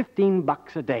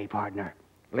 $15 a day, partner.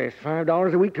 Less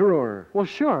 $5 a week to Roar. Well,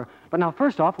 sure. But now,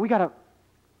 first off, we gotta...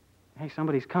 Hey,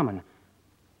 somebody's coming.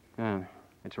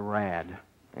 It's Rad.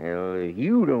 Well,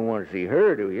 you don't want to see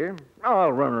her, do you?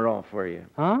 I'll run her off for you.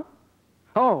 Huh?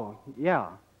 Oh, yeah.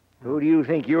 Who do you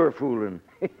think you're fooling?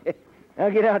 Now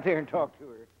get out there and talk to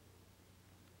her.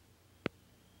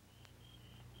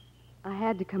 I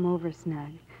had to come over, Snug.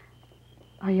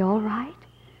 Are you all right?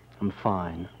 I'm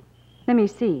fine. Let me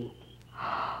see.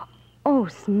 Oh,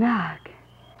 Snug.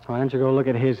 Why don't you go look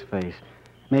at his face?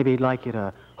 Maybe he'd like you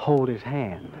to hold his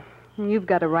hand. You've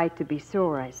got a right to be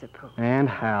sore, I suppose. And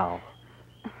how?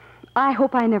 I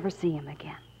hope I never see him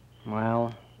again.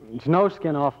 Well, it's no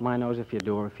skin off my nose if you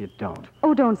do or if you don't.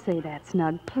 Oh, don't say that,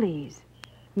 Snug, please.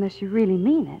 Unless you really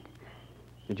mean it.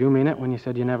 Did you mean it when you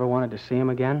said you never wanted to see him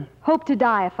again? Hope to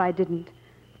die if I didn't.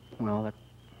 Well,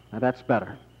 that's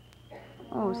better.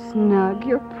 Oh, Snug,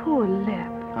 your poor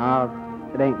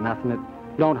lip. It ain't nothing. It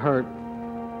don't hurt.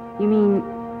 You mean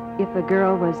if a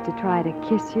girl was to try to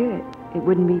kiss you, it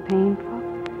wouldn't be painful?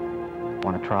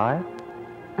 Want to try?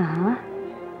 Uh-huh.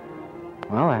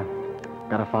 Well, I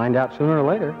gotta find out sooner or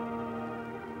later.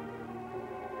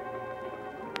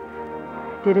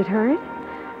 Did it hurt?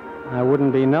 I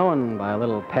wouldn't be knowing by a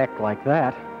little peck like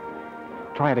that.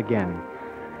 Try it again.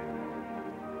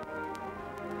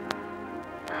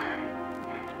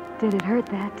 Did it hurt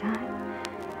that time?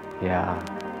 Yeah,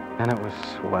 and it was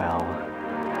swell.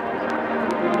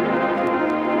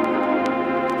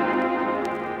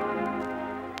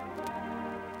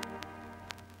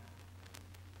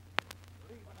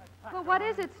 Well, what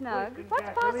is it, Snug? What's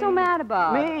Pa so mad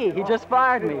about? Me? He just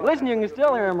fired me. Listen, you can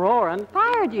still hear him roaring.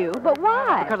 Fired you? But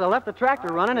why? Because I left the tractor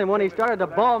running, and when he started to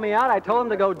bawl me out, I told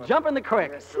him to go jump in the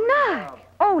creek. Snug!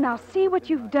 Oh, now see what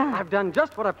you've done. I've done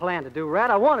just what I planned to do, Rat.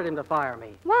 I wanted him to fire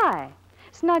me. Why?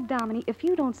 Snug Dominy, if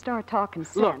you don't start talking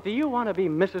sense... Look, do you want to be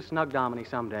Mrs. Snug Dominy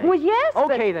someday? Well, yes,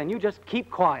 Okay, then, you just keep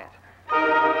quiet.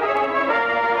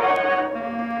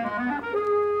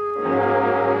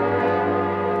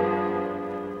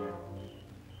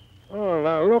 Oh,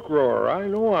 now, look, Roar, I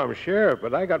know I'm sheriff,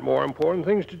 but I got more important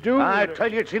things to do. I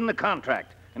tell you, it's in the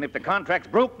contract. And if the contract's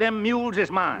broke, them mules is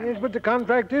mine. Yes, but the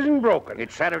contract isn't broken.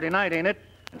 It's Saturday night, ain't it?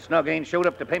 And Snug ain't showed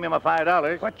up to pay me my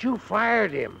 $5. But you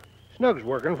fired him. Snug's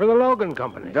working for the Logan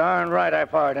Company. Darn right I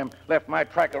fired him. Left my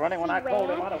tractor running when I called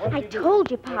him out of what I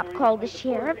told you Pop called the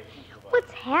sheriff.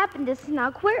 What's happened to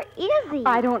Snug? Where is he?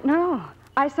 I don't know.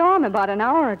 I saw him about an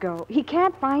hour ago. He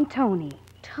can't find Tony.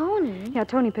 Tony? Yeah,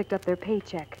 Tony picked up their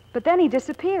paycheck. But then he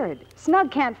disappeared.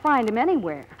 Snug can't find him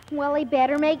anywhere. Well, he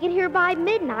better make it here by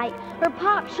midnight, or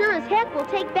Pop sure as heck will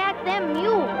take back them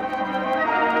mules.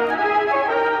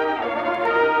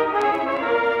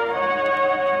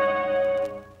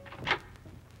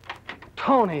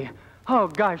 Tony! Oh,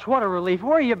 gosh, what a relief.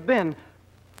 Where you been?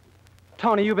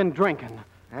 Tony, you've been drinking.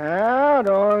 Now,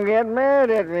 don't get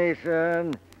mad at me,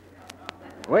 son.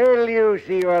 Wait till you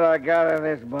see what I got in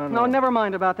this bundle. No, never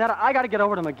mind about that. I got to get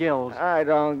over to McGill's. I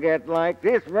don't get like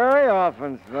this very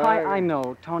often, Snug. I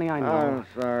know, Tony, I know. I'm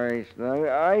sorry, Snug.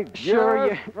 I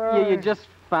Sure, just... you just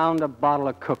found a bottle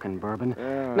of cooking bourbon.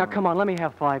 Yeah. Now, come on, let me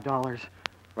have $5.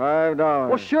 $5?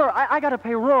 Well, sure, I got to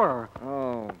pay Roar.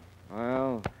 Oh,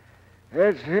 well,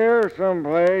 it's here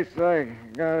someplace. I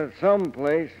got it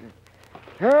someplace.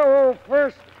 Here, well,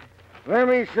 first, let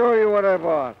me show you what I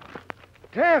bought.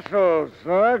 Tassels,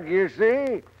 Snug, you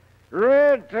see?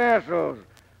 Red tassels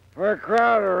for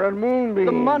Crowder and Moonbeam.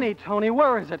 The money, Tony,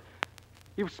 where is it?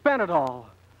 You've spent it all.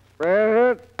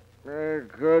 Spent it? It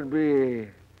could be.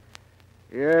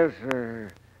 Yes, sir.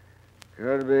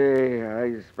 Could be.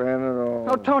 I spent it all.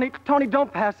 Oh, Tony,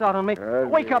 don't pass out on me.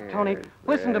 Wake up, Tony.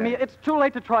 Listen to me. It's too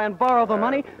late to try and borrow the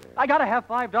money. I got to have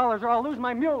 $5 or I'll lose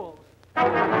my mules.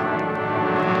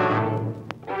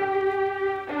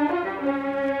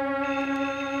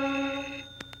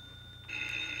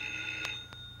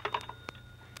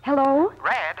 Hello?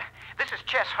 Rad, this is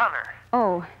Ches Hunter.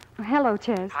 Oh, hello,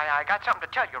 Ches. I got something to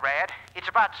tell you, Rad. It's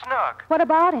about Snug. What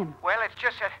about him? Well, it's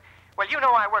just that, well, you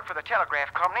know I work for the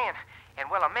telegraph company, and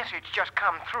well, a message just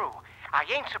come through. I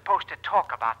ain't supposed to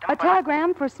talk about them, A but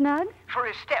telegram for Snug? for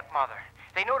his stepmother.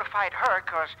 They notified her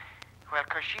because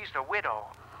she's the widow.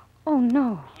 Oh,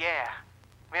 no. Yeah,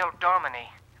 Mill Dominy,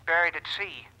 buried at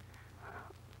sea.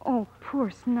 Oh, poor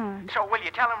Snug. So will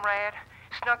you tell him, Rad?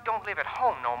 Snug don't live at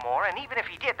home no more, and even if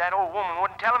he did, that old woman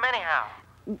wouldn't tell him anyhow.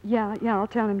 Yeah, I'll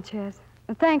tell him, Ches.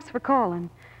 Thanks for calling.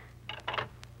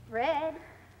 Fred,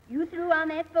 you through on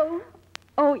that phone?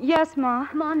 Oh, yes, Ma.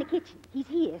 Come on in the kitchen. He's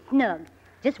here, Snug.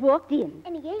 Just walked in.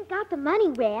 And he ain't got the money,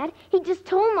 Rad. He just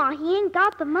told Ma he ain't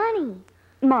got the money.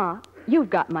 Ma, you've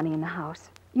got money in the house.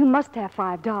 You must have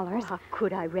 $5. Oh, how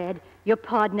could I, Red? Your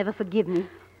pa'd never forgive me.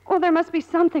 Well, there must be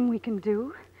something we can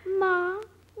do. Ma,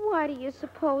 why do you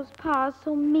suppose Pa's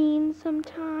so mean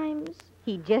sometimes?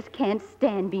 He just can't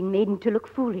stand being made into look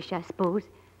foolish, I suppose.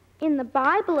 In the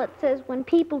Bible, it says when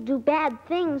people do bad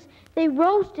things, they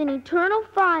roast in eternal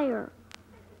fire.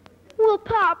 Will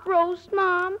Pop roast,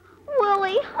 Mom? Will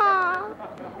he, huh?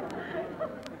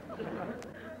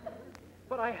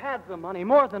 But I had the money,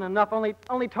 more than enough, only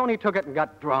Tony took it and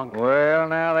got drunk. Well,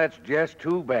 now, that's just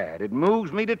too bad. It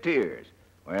moves me to tears.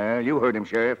 Well, you heard him,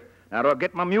 Sheriff. Now, do I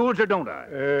get my mules or don't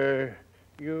I?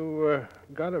 You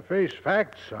gotta face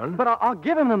facts, son. But I'll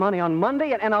give him the money on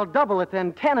Monday, and I'll double it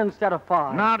then, 10 instead of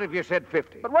 5. Not if you said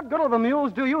 50. But what good will the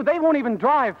mules do you? They won't even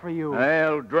drive for you.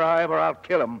 They'll drive or I'll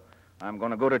kill them. I'm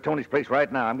going to go to Tony's place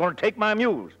right now. I'm going to take my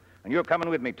mules. And you're coming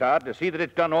with me, Todd, to see that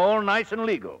it's done all nice and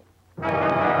legal.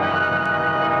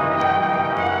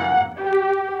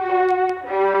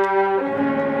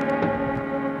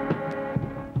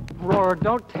 Roar,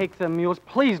 don't take the mules.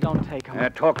 Please don't take them. You're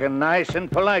talking nice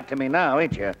and polite to me now,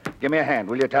 ain't you? Give me a hand,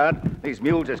 will you, Todd? These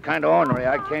mules is kind of ornery.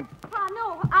 I can't... Pa,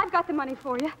 no, I've got the money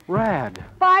for you. Rad.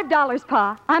 $5,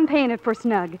 Pa. I'm paying it for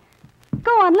Snug.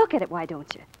 Go on, look at it, why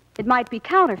don't you? It might be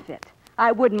counterfeit.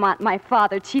 I wouldn't want my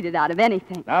father cheated out of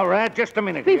anything. Now, Rad, just a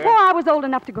minute Before I was old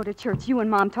enough to go to church, you and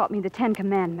Mom taught me the 10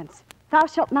 Commandments. Thou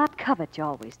shalt not covet, you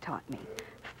always taught me.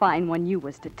 Fine one you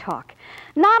was to talk.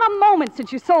 Not a moment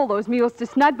since you sold those mules to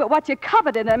Snug, but what you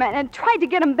coveted them and tried to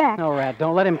get them back. No, Red,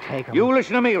 don't let him take them. You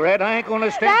listen to me, Red. I ain't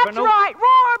gonna stand for That's no... right.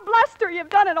 Roar, bluster. You've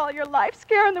done it all your life,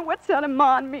 scaring the wits out of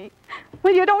Ma and me.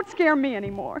 Well, you don't scare me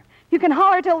anymore. You can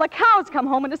holler till the cows come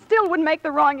home, and it still wouldn't make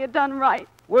the wrong you done right.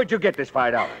 Where'd you get this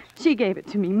 $5? She gave it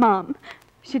to me, Mom.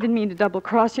 She didn't mean to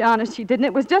double-cross you, honest, she didn't.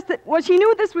 It was just that, well, she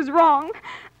knew this was wrong.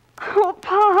 Oh, Pa,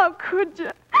 how could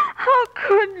you? How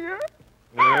could you?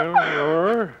 Yeah,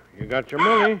 sure. You got your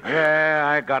money. Yeah,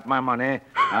 I got my money.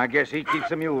 I guess he keeps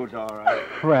the mules all right.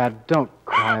 Red, don't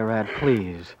cry, Red,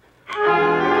 please.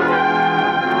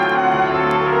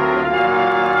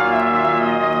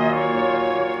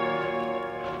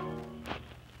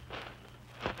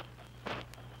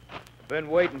 Been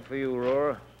waiting for you,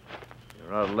 Roar.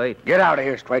 You're out late. Get out of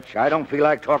here, Stretch. I don't feel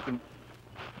like talking.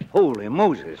 Holy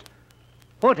Moses.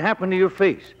 What happened to your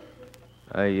face?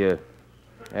 I, had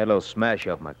a little smash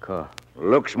up my car.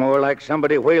 Looks more like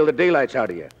somebody whaled the daylights out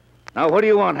of you. Now, what do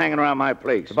you want hanging around my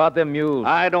place? It's about them mules.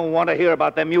 I don't want to hear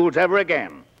about them mules ever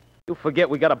again. You forget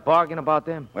we got a bargain about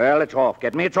them? Well, it's off.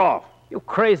 Get me, it's off. You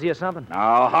crazy or something?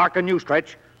 Now, hearken you,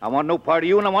 Stretch. I want no part of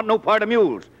you, and I want no part of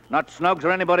mules. Not Snugs or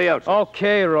anybody else.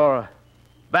 Okay, Aurora.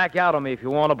 Back out on me if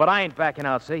you want to, but I ain't backing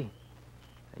out, see?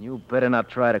 And you better not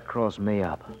try to cross me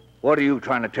up. What are you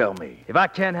trying to tell me? If I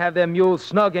can't have them mules,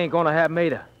 Snug ain't gonna have me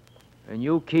to. And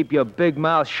you keep your big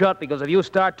mouth shut, because if you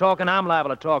start talking, I'm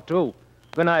liable to talk, too.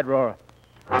 Good night, Aurora.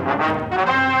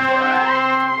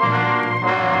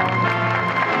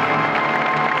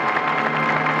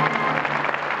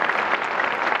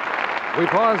 We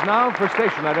pause now for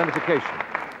station identification.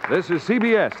 This is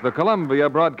CBS, the Columbia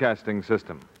Broadcasting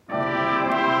System.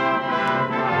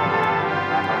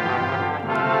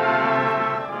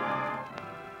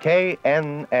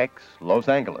 KNX, Los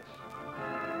Angeles.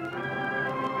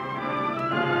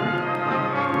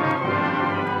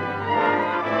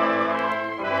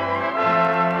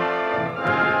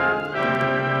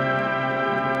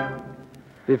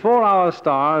 Before our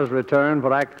stars return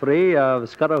for Act 3 of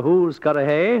Scudda Who, Scudda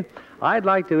Hey, I'd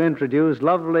like to introduce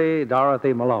lovely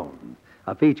Dorothy Malone,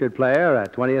 a featured player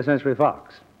at 20th Century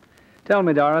Fox. Tell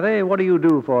me, Dorothy, what do you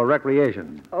do for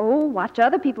recreation? Oh, watch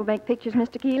other people make pictures,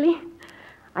 Mr. Keeley.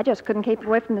 I just couldn't keep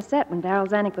away from the set when Darryl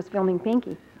Zanuck was filming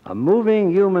Pinky. A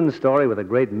moving human story with a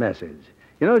great message.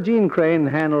 You know, Jean Crane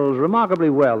handles remarkably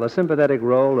well the sympathetic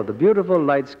role of the beautiful,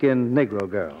 light-skinned Negro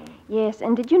girl. Yes,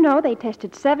 and did you know they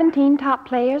tested 17 top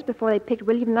players before they picked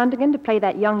William Lundigan to play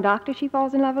that young doctor she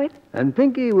falls in love with? And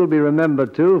Pinky will be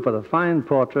remembered, too, for the fine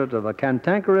portrait of a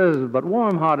cantankerous but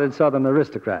warm-hearted Southern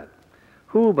aristocrat.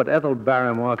 Who but Ethel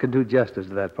Barrymore could do justice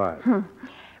to that part?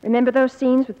 Remember those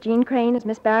scenes with Jean Crane as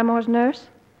Miss Barrymore's nurse?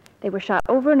 They were shot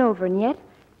over and over, and yet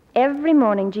every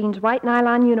morning Jean's white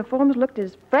nylon uniforms looked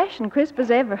as fresh and crisp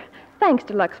as ever, thanks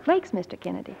to Lux Flakes, Mr.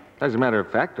 Kennedy. As a matter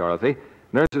of fact, Dorothy,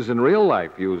 nurses in real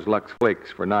life use Lux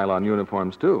Flakes for nylon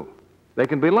uniforms, too. They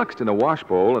can be luxed in a wash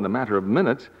bowl in a matter of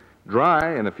minutes,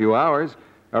 dry in a few hours,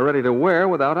 are ready to wear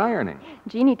without ironing.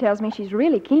 Jeannie tells me she's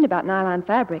really keen about nylon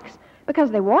fabrics because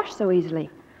they wash so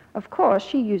easily. Of course,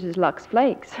 she uses Lux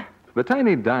Flakes. The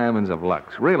tiny diamonds of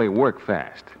Lux really work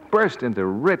fast, burst into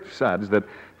rich suds that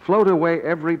float away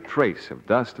every trace of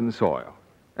dust and soil.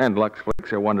 And Lux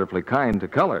Flakes are wonderfully kind to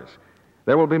colors.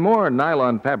 There will be more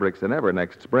nylon fabrics than ever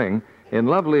next spring in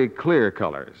lovely clear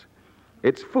colors.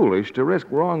 It's foolish to risk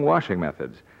wrong washing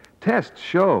methods. Tests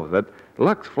show that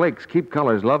Lux Flakes keep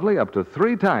colors lovely up to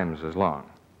 3 times as long.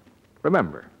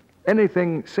 Remember,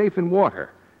 anything safe in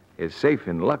water is safe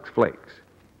in Lux Flakes.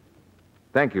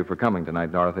 Thank you for coming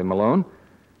tonight, Dorothy Malone.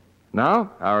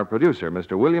 Now, our producer,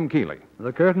 Mr. William Keeley.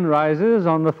 The curtain rises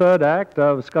on the third act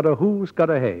of Scudda Who,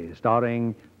 Scudda Hey,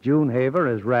 starring June Haver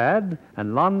as Rad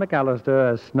and Lon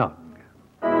McAllister as Snug.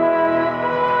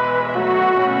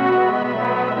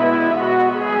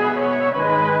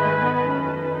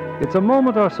 It's a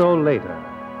moment or so later.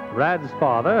 Rad's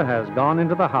father has gone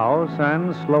into the house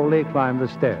and slowly climbed the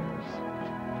stairs.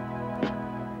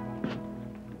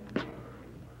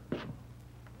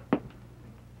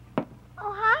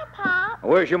 Oh, hi, Pop.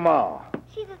 Where's your ma?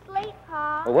 She's asleep,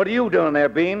 Pop. Well, what are you doing there,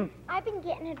 Bean? I've been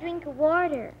getting a drink of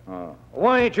water. Oh.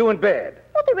 Why ain't you in bed?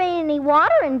 Well, there ain't any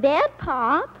water in bed,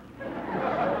 Pop.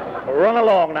 Well, run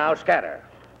along now, scatter.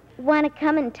 Want to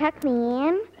come and tuck me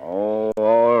in? Oh,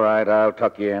 all right, I'll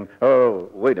tuck you in. Oh,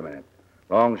 wait a minute.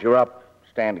 Long as you're up,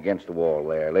 stand against the wall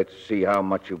there. Let's see how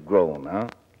much you've grown, huh?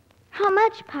 How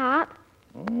much, Pop?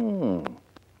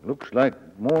 Looks like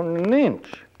more than an inch.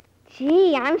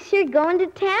 Gee, I'm sure going to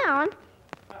town.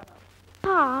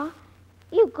 Pa,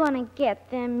 You gonna get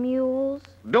them mules?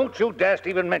 Don't you dast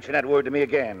even mention that word to me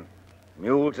again.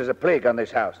 Mules is a plague on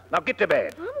this house. Now get to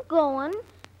bed. I'm going.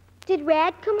 Did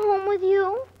Rad come home with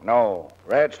you? No,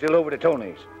 Rad's still over to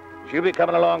Tony's. She'll be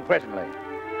coming along presently.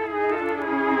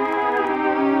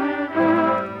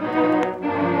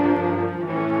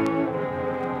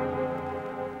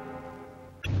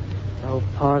 Oh,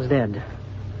 Pa's dead.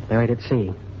 Buried at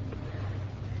sea.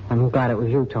 I'm glad it was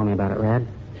you told me about it, Rad.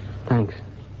 Thanks.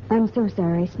 I'm so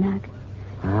sorry, Snug.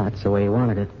 That's the way he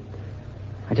wanted it.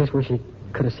 I just wish he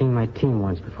could have seen my team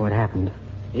once before it happened.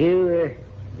 You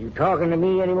talking to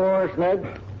me anymore, Snug?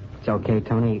 It's okay,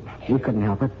 Tony. You couldn't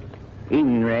help it.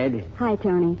 Evening, Red. Hi,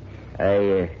 Tony.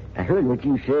 I heard what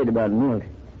you said about Milt.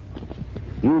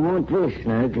 You want this,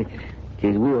 Snug. It's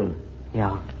his will.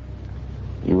 Yeah.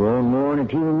 You own more than a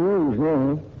team of mules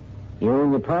now. You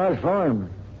own your pa's farm.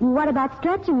 What about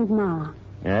Stretch and his ma?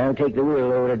 I'll take the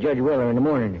will over to Judge Weller in the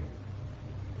morning.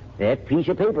 That piece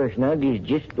of paper, Snug, is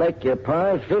just like your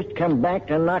pa's fist come back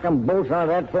to knock 'em both out of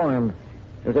that farm.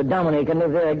 So that Dominic can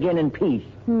live there again in peace.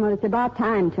 Well, it's about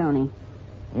time, Tony.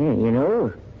 Yeah, you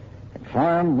know, that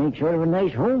farm makes sort of a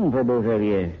nice home for both of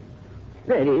you.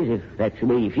 That is, if that's the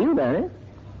way you feel about it.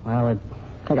 Well, it'd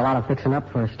take a lot of fixing up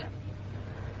first.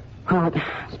 Well,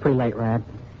 it's pretty late, Rad.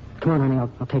 Come on, honey,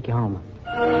 I'll take you home.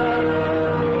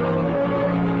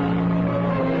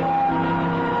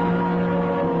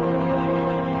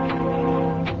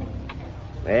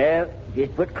 Well,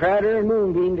 just put Crowder and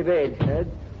Moonbeam to bed, Snug.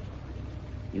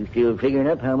 You still figuring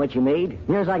up how much you made?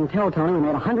 Near as I can tell, Tony, we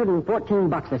made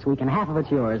 $114 this week, and half of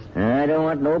it's yours. I don't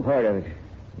want no part of it.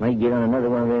 Might get on another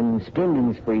one of them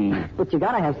spending sprees. But you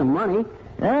gotta have some money.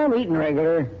 I'm eating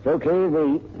regular. It's okay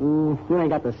to eat. You ain't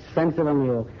got the sense of a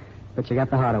mule, but you got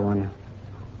the heart of one.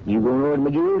 You going over to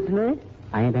McGill's tonight?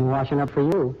 I ain't been washing up for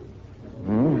you.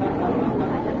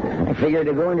 I figured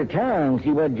to go into town and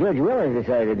see what Judge Weller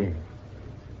decided.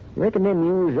 Reckon them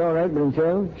mules all right by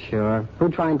themselves? Sure.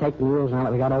 Who'd try and take the mules now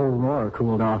that we got old Roar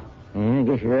cooled off? Yeah, I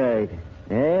guess you're right.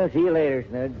 Yeah, see you later,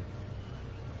 Snug.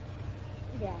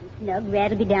 Down, Snug.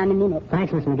 Rad'll be down in a minute.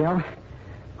 Thanks, Miss McGill.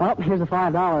 Well, here's the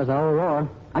 $5 I owe Roar.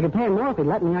 I could pay him more if he'd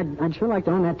let me. I'd sure like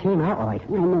to own that team outright.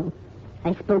 I know.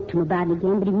 I spoke to him about it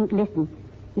again, but he won't listen.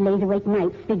 He lays awake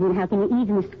nights figuring how can he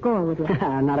even score with you.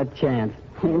 Not a chance.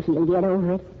 Well, he'll get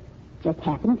over it. Just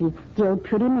happens he's still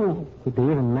pretty mad. He'd be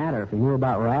even madder if he knew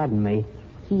about Rad and me.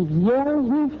 He'd yell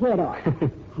his head off.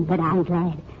 But I'm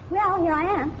glad. Well, here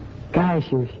I am.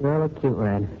 Gosh, you sure look cute,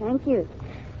 Rad. Thank you.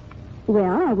 Well,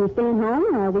 are we staying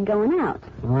home or are we going out?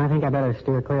 Well, I think I better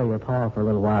steer clear of your paw for a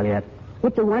little while yet.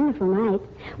 It's a wonderful night.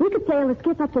 We could sail the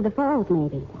skiff up to the falls,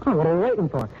 maybe. Oh, what are we waiting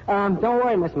for? Don't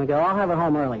worry, Miss McGill. I'll have her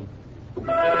home early.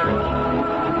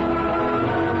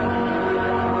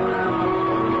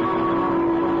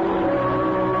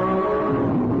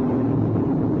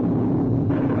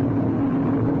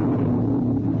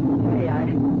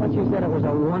 You said it was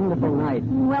a wonderful night.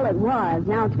 Well, it was.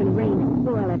 Now it's going to rain and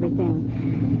spoil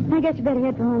everything. I guess you better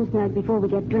head for home, Snug, before we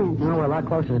get drenched. No, we're a lot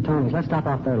closer to Tony's. Let's stop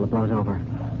off there till it blows over.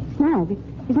 Snug,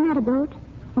 isn't that a boat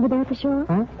over there at the shore?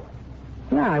 Huh?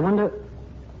 Yeah, I wonder...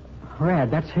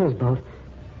 Rad, that's his boat.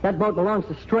 That boat belongs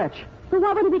to Stretch. Well,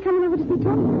 why would he be coming over to see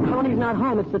Tony? Tony's not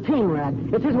home. It's the team, Rad.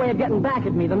 It's his way of getting back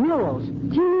at me, the mules.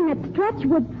 Do you mean that Stretch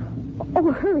would...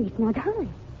 Oh, hurry, Snug, hurry.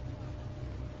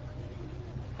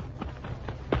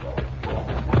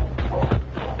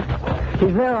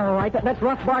 He's there, all right. That's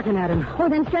Ruff barking at him. Oh,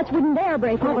 then Stretch wouldn't dare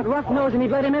break Oh, but Ruff knows him. He'd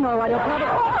let him in, all right. He'll probably...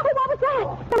 Oh, what was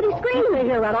that? Somebody screamed. Stay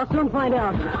here, Rad. I'll soon find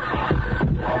out.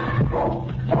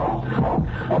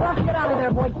 Ruff, get out of there,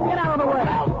 boy. Get out of the way.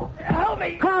 Help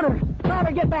me. Crowder,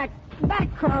 get back.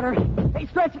 Back, Crowder. Hey,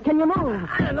 Stretch, can you move?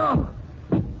 I don't know.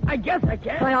 I guess I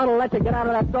can. I ought to let you get out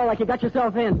of that stall like you got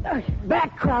yourself in.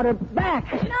 Back, Crowder, back.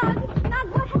 Snug,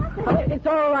 what happened? It's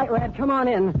all right, Rad. Come on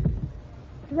in.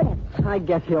 Stretch. I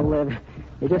guess he'll live.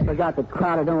 You just forgot that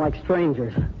Crowder don't like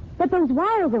strangers. But those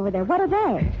wires over there, what are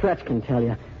they? Stretch can tell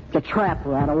you. It's a trap,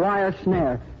 Rad, a wire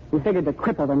snare. We figured to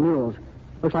cripple the mules.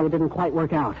 Looks like it didn't quite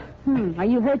work out. Are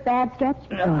you hurt bad, Stretch?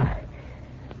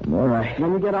 I'm all right.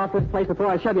 When you get off this place before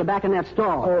I shove you back in that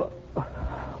stall.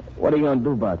 What are you going to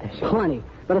do about this? Plenty.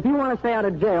 But if you want to stay out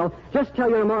of jail, just tell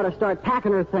your ma to start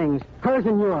packing her things. Hers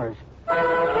and yours.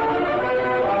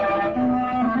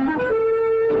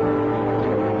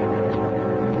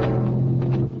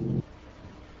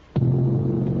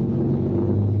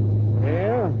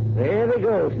 Well, there they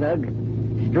go, Snug.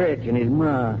 Stretch and his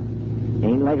ma.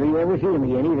 Ain't likely you ever see him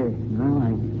again either. Well,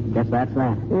 I guess that's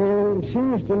that. It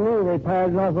seems to me they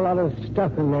piled an awful lot of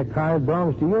stuff in their car that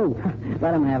belongs to you.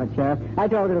 Let him have it, Sheriff. I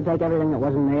told her to take everything that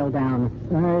wasn't nailed down.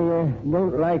 I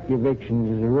don't like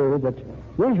evictions as a rule, but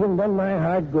Wisdom done my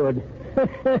heart good.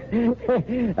 I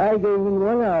gave them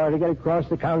 1 hour to get across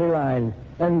the county line.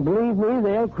 And believe me,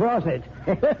 they'll cross it.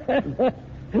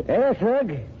 Yes,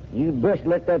 Snug, you best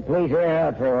let that place air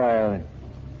out for a while.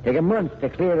 Take a month to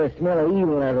clear the smell of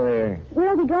evil out of there.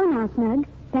 Where'll we go now, Snug?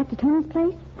 Back to Tony's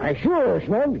place? Why, sure,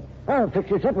 Snug. I'll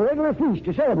fix us up a regular feast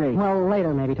to celebrate. Well,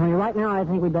 later, maybe, Tony. Right now, I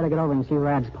think we'd better get over and see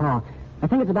Rad's pa. I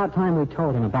think it's about time we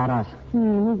told him about us.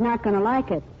 He's not going to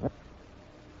like it.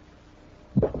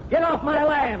 Get off my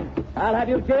land! I'll have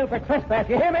you jailed for trespass,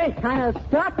 you hear me? Kind of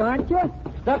stuck, aren't you?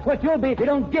 Stuck's what you'll be if you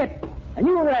don't get. And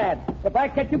you, Rad, if I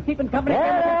catch you keeping company...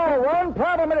 One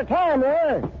problem at a time,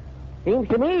 there. Seems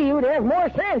to me you'd have more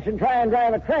sense than try and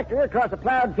drive a tractor across a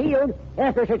plowed field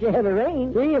after such a heavy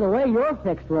rain. Gee, the way you're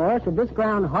fixed, Roy, should this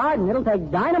ground harden, it'll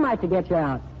take dynamite to get you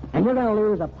out. And you're going to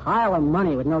lose a pile of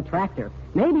money with no tractor.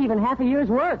 Maybe even half a year's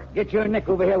work. Get your neck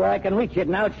over here where I can reach it,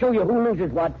 and I'll show you who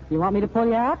loses what. You want me to pull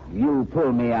you out? You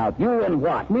pull me out. You and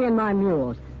what? Me and my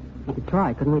mules. We could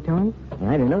try, couldn't we, Tony?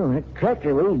 I don't know. That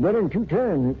tractor weighs better than 2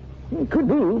 tons. It could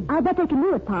be. I bet they can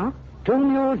do it, Pa. 2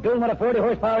 mules doing what a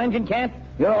 40-horsepower engine can't?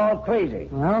 You're all crazy.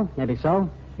 Well, maybe so.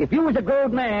 If you was a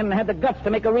grown man and had the guts to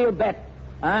make a real bet,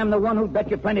 I'm the one who'd bet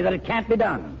you plenty that it can't be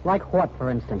done. Like what, for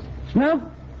instance? Snoop,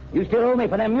 you still owe me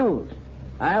for them mules.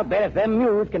 I'll bet if them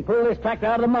mules can pull this tractor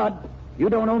out of the mud, you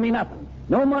don't owe me nothing.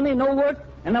 No money, no work,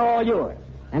 and they're all yours.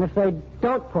 And if they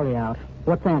don't pull you out,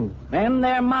 what then? Then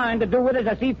they're mine to do with as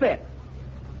I see fit.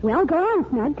 Well, go on,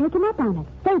 Snug. Take him up on it.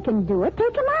 They can do it.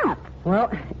 Take him up.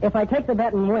 Well, if I take the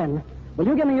bet and win, will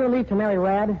you give me your leave to marry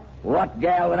Rad? What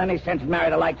gal with any sense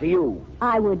marry the likes of you?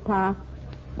 I would, Pa.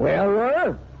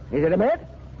 Well, is it a bet?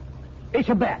 It's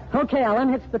a bet. Okay,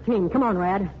 Ellen, it's the team. Come on,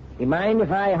 Rad. You mind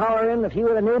if I holler in a few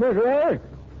of the neighbors, Ray?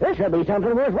 This'll be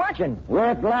something worth watching.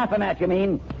 Worth laughing at, you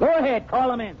mean? Go ahead, call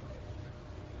them in.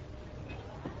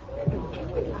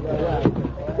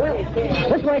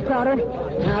 This way, Crowder.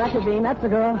 Now, that's a beam. That's the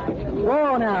girl.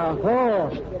 Whoa, now. Whoa.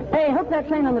 Hey, hook that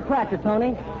chain on the tractor,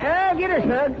 Tony. Get her,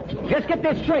 Snug. Just get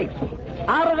this straight.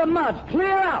 Out of the mud.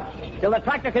 Clear out. Till the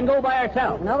tractor can go by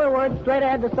herself. In other words, straight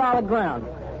ahead to solid ground.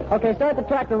 Okay, start the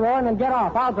tractor, Roy, and then get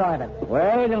off. I'll drive it.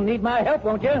 Well, you'll need my help,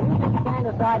 won't you? Stand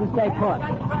aside and stay put.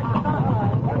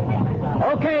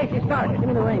 Okay, she started. Give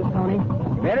me the reins, Tony.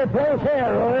 Better play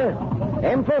fair, Roy.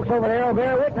 Them folks over there will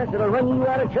bear witness that'll run you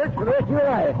out of church for the rest of your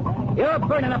life. You're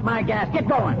burning up my gas. Get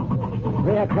going.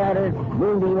 There, Crowder.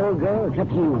 Moonbeam, old girl, it's up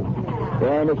to you.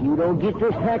 And if you don't get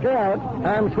this tractor out,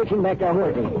 I'm switching back to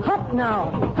horses. Hup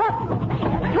now. Hup.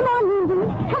 Come on, Moonbeam.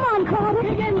 Come on, Crowder.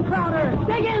 Dig in, Crowder.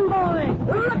 Dig in, boy.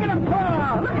 Look at him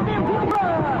pull. Look at them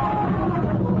pull.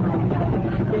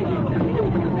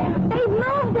 They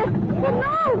moved it. It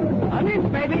moved. An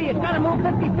inch, baby. It's got to move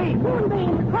 50 feet.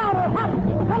 Moonbeam, Crowder, hup.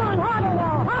 Come on, harder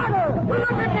now. Harder.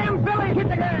 Look at them fillies hit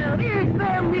the ground. These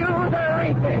them mules are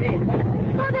racing.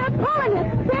 Oh, they're pulling it.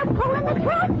 They're pulling the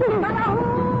tractor.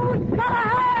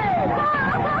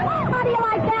 How do you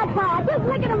like that, Pa? Just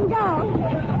look at them go.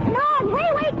 No, hey,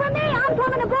 wait for me. I'm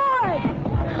coming aboard.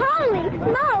 Holy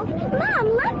smokes. Mom,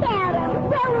 look at them.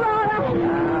 Well, Laura.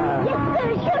 Yes, sir.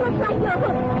 Sure looks like you're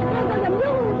hooked. There's a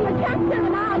mule, a tractor,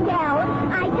 and all gals.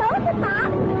 I told you, Pop.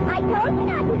 I told you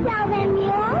not to sell them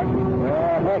mules.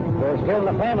 Well, heck, they're still in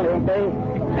the family, ain't they?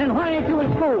 And why ain't you in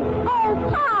school? Oh,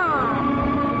 Pa.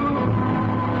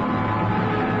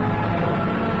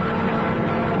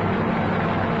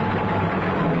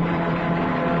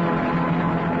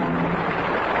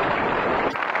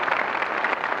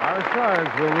 Our stars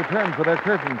will return for their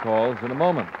curtain calls in a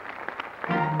moment.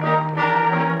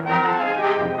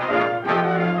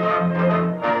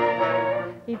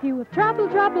 If you have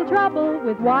trouble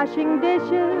with washing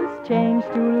dishes, change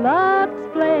to Lux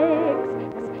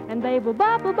Flakes, and they will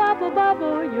bubble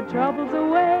your troubles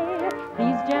away.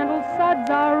 These gentle suds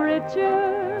are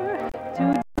richer,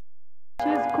 to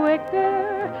dishes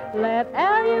quicker. Let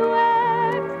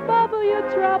Lux bubble your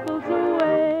troubles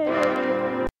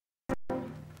away.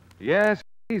 Yes,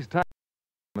 these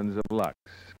diamonds of Lux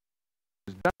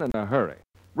is done in a hurry.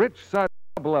 Rich suds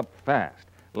bubble up fast,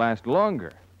 last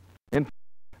longer. In fact,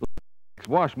 Lux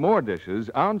wash more dishes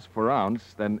ounce for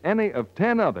ounce than any of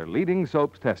 10 other leading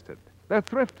soaps tested. They're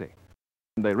thrifty,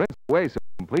 and they rinse away so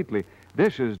completely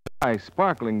dishes dry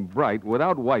sparkling bright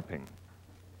without wiping.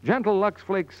 Gentle Lux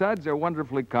Flake suds are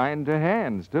wonderfully kind to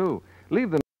hands, too. Leave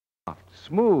them soft,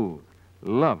 smooth,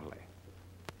 lovely.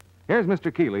 Here's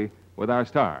Mr. Keeley with our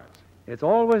stars. It's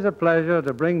always a pleasure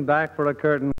to bring back for a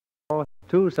curtain call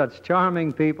 2 such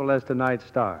charming people as tonight's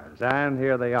stars. And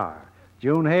here they are,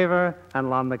 June Haver and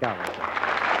Lon McAllister.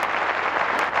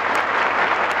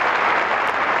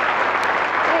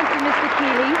 Thank you, Mr.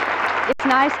 Keeley. It's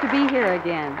nice to be here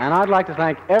again. And I'd like to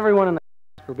thank everyone in the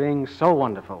for being so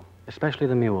wonderful, especially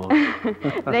the mules.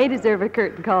 They deserve a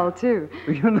curtain call, too.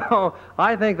 You know,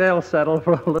 I think they'll settle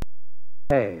for a little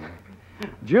hay.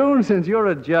 June, since you're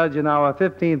a judge in our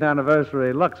 15th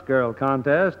anniversary Lux Girl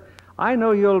contest, I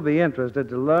know you'll be interested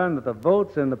to learn that the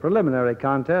votes in the preliminary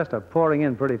contest are pouring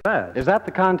in pretty fast. Is that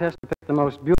the contest to pick the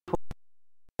most beautiful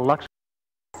Lux?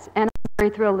 And I'm very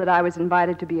thrilled that I was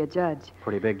invited to be a judge.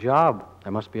 Pretty big job.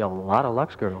 There must be a lot of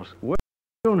Lux girls. Well,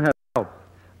 June has help.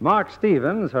 Mark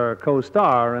Stevens, her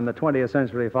co-star in the 20th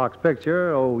Century Fox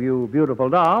picture, Oh, You Beautiful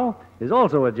Doll, is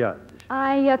also a judge.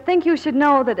 I think you should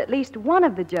know that at least one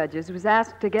of the judges was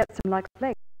asked to get some Lux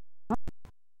Flakes.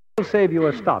 We'll save you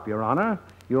a stop, Your Honor.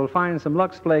 You'll find some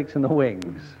Lux Flakes in the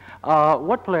wings.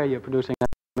 What play are you producing,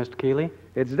 Mr. Keeley?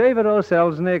 It's David O.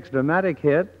 Selznick's dramatic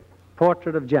hit,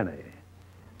 Portrait of Jenny.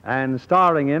 And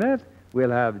starring in it, we'll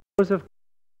have Joseph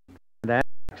and Ann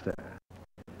Baxter.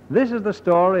 This is the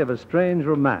story of a strange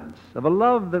romance, of a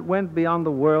love that went beyond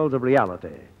the worlds of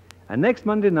reality. And next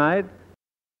Monday night,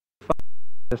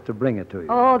 just to bring it to you.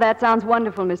 Oh, that sounds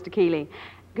wonderful, Mr. Keeley.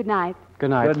 Good night.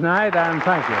 Good night. Good night, and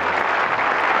thank you.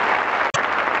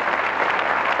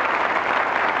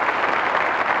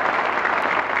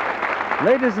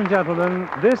 Ladies and gentlemen,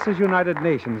 this is United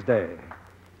Nations Day.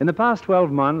 In the past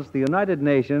 12 months, the United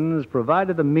Nations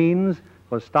provided the means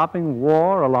for stopping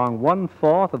war along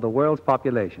 1/4 of the world's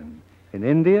population in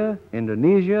India,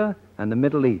 Indonesia, and the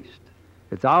Middle East.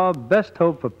 It's our best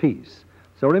hope for peace.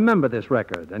 So remember this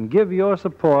record and give your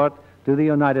support to the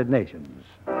United Nations.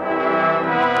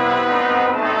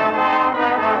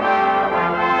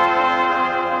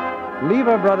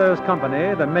 Lever Brothers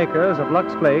Company, the makers of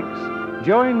Lux Flakes,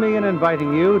 join me in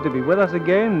inviting you to be with us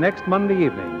again next Monday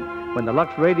evening when the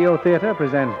Lux Radio Theater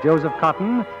presents Joseph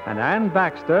Cotton and Ann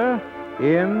Baxter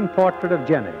in Portrait of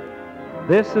Jenny.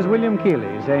 This is William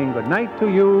Keeley saying good night to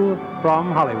you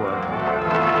from Hollywood.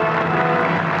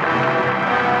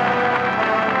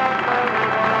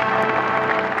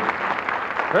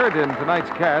 Heard in tonight's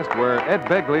cast were Ed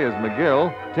Begley as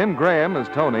McGill, Tim Graham as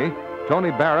Tony,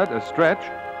 Tony Barrett as Stretch,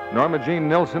 Norma Jean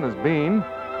Nilsson as Bean,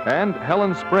 and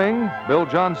Helen Spring, Bill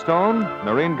Johnstone,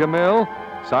 Noreen Gamil,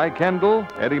 Cy Kendall,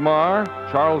 Eddie Marr,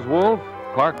 Charles Wolfe,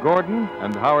 Clark Gordon,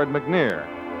 and Howard McNear.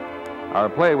 Our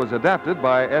play was adapted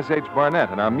by S.H.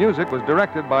 Barnett, and our music was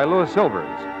directed by Louis Silvers.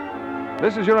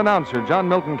 This is your announcer, John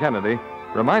Milton Kennedy,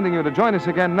 reminding you to join us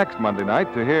again next Monday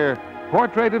night to hear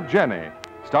Portrait of Jenny,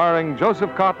 starring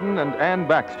Joseph Cotton and Ann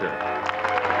Baxter.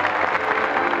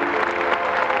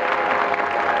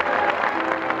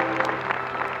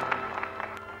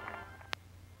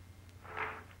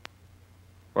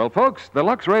 Well, folks, the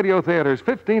Lux Radio Theater's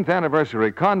 15th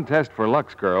anniversary contest for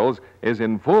Lux Girls is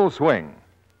in full swing.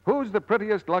 Who's the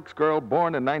prettiest Lux girl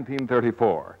born in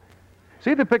 1934?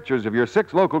 See the pictures of your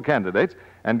 6 local candidates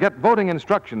and get voting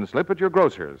instruction slip at your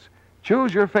grocer's.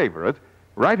 Choose your favorite,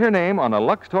 write her name on a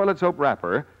Lux toilet soap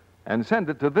wrapper, and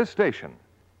send it to this station.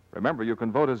 Remember, you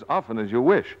can vote as often as you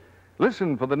wish.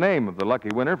 Listen for the name of the lucky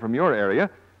winner from your area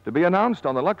to be announced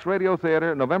on the Lux Radio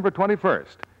Theater November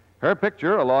 21st. Her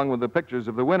picture, along with the pictures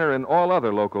of the winner in all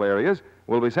other local areas,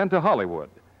 will be sent to Hollywood.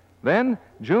 Then,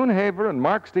 June Haver and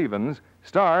Mark Stevens,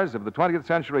 stars of the 20th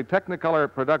Century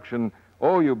Technicolor production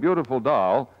Oh, You Beautiful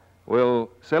Doll, will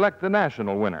select the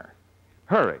national winner.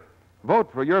 Hurry.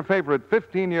 Vote for your favorite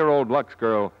 15-year-old Lux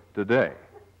girl today.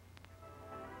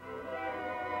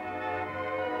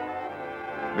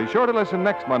 Be sure to listen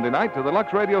next Monday night to the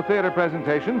Lux Radio Theater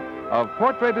presentation of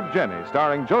Portrait of Jenny,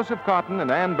 starring Joseph Cotton and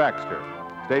Ann Baxter.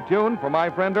 Stay tuned for My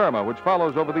Friend Irma, which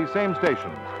follows over these same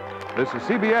stations. This is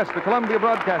CBS, the Columbia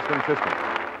Broadcasting System.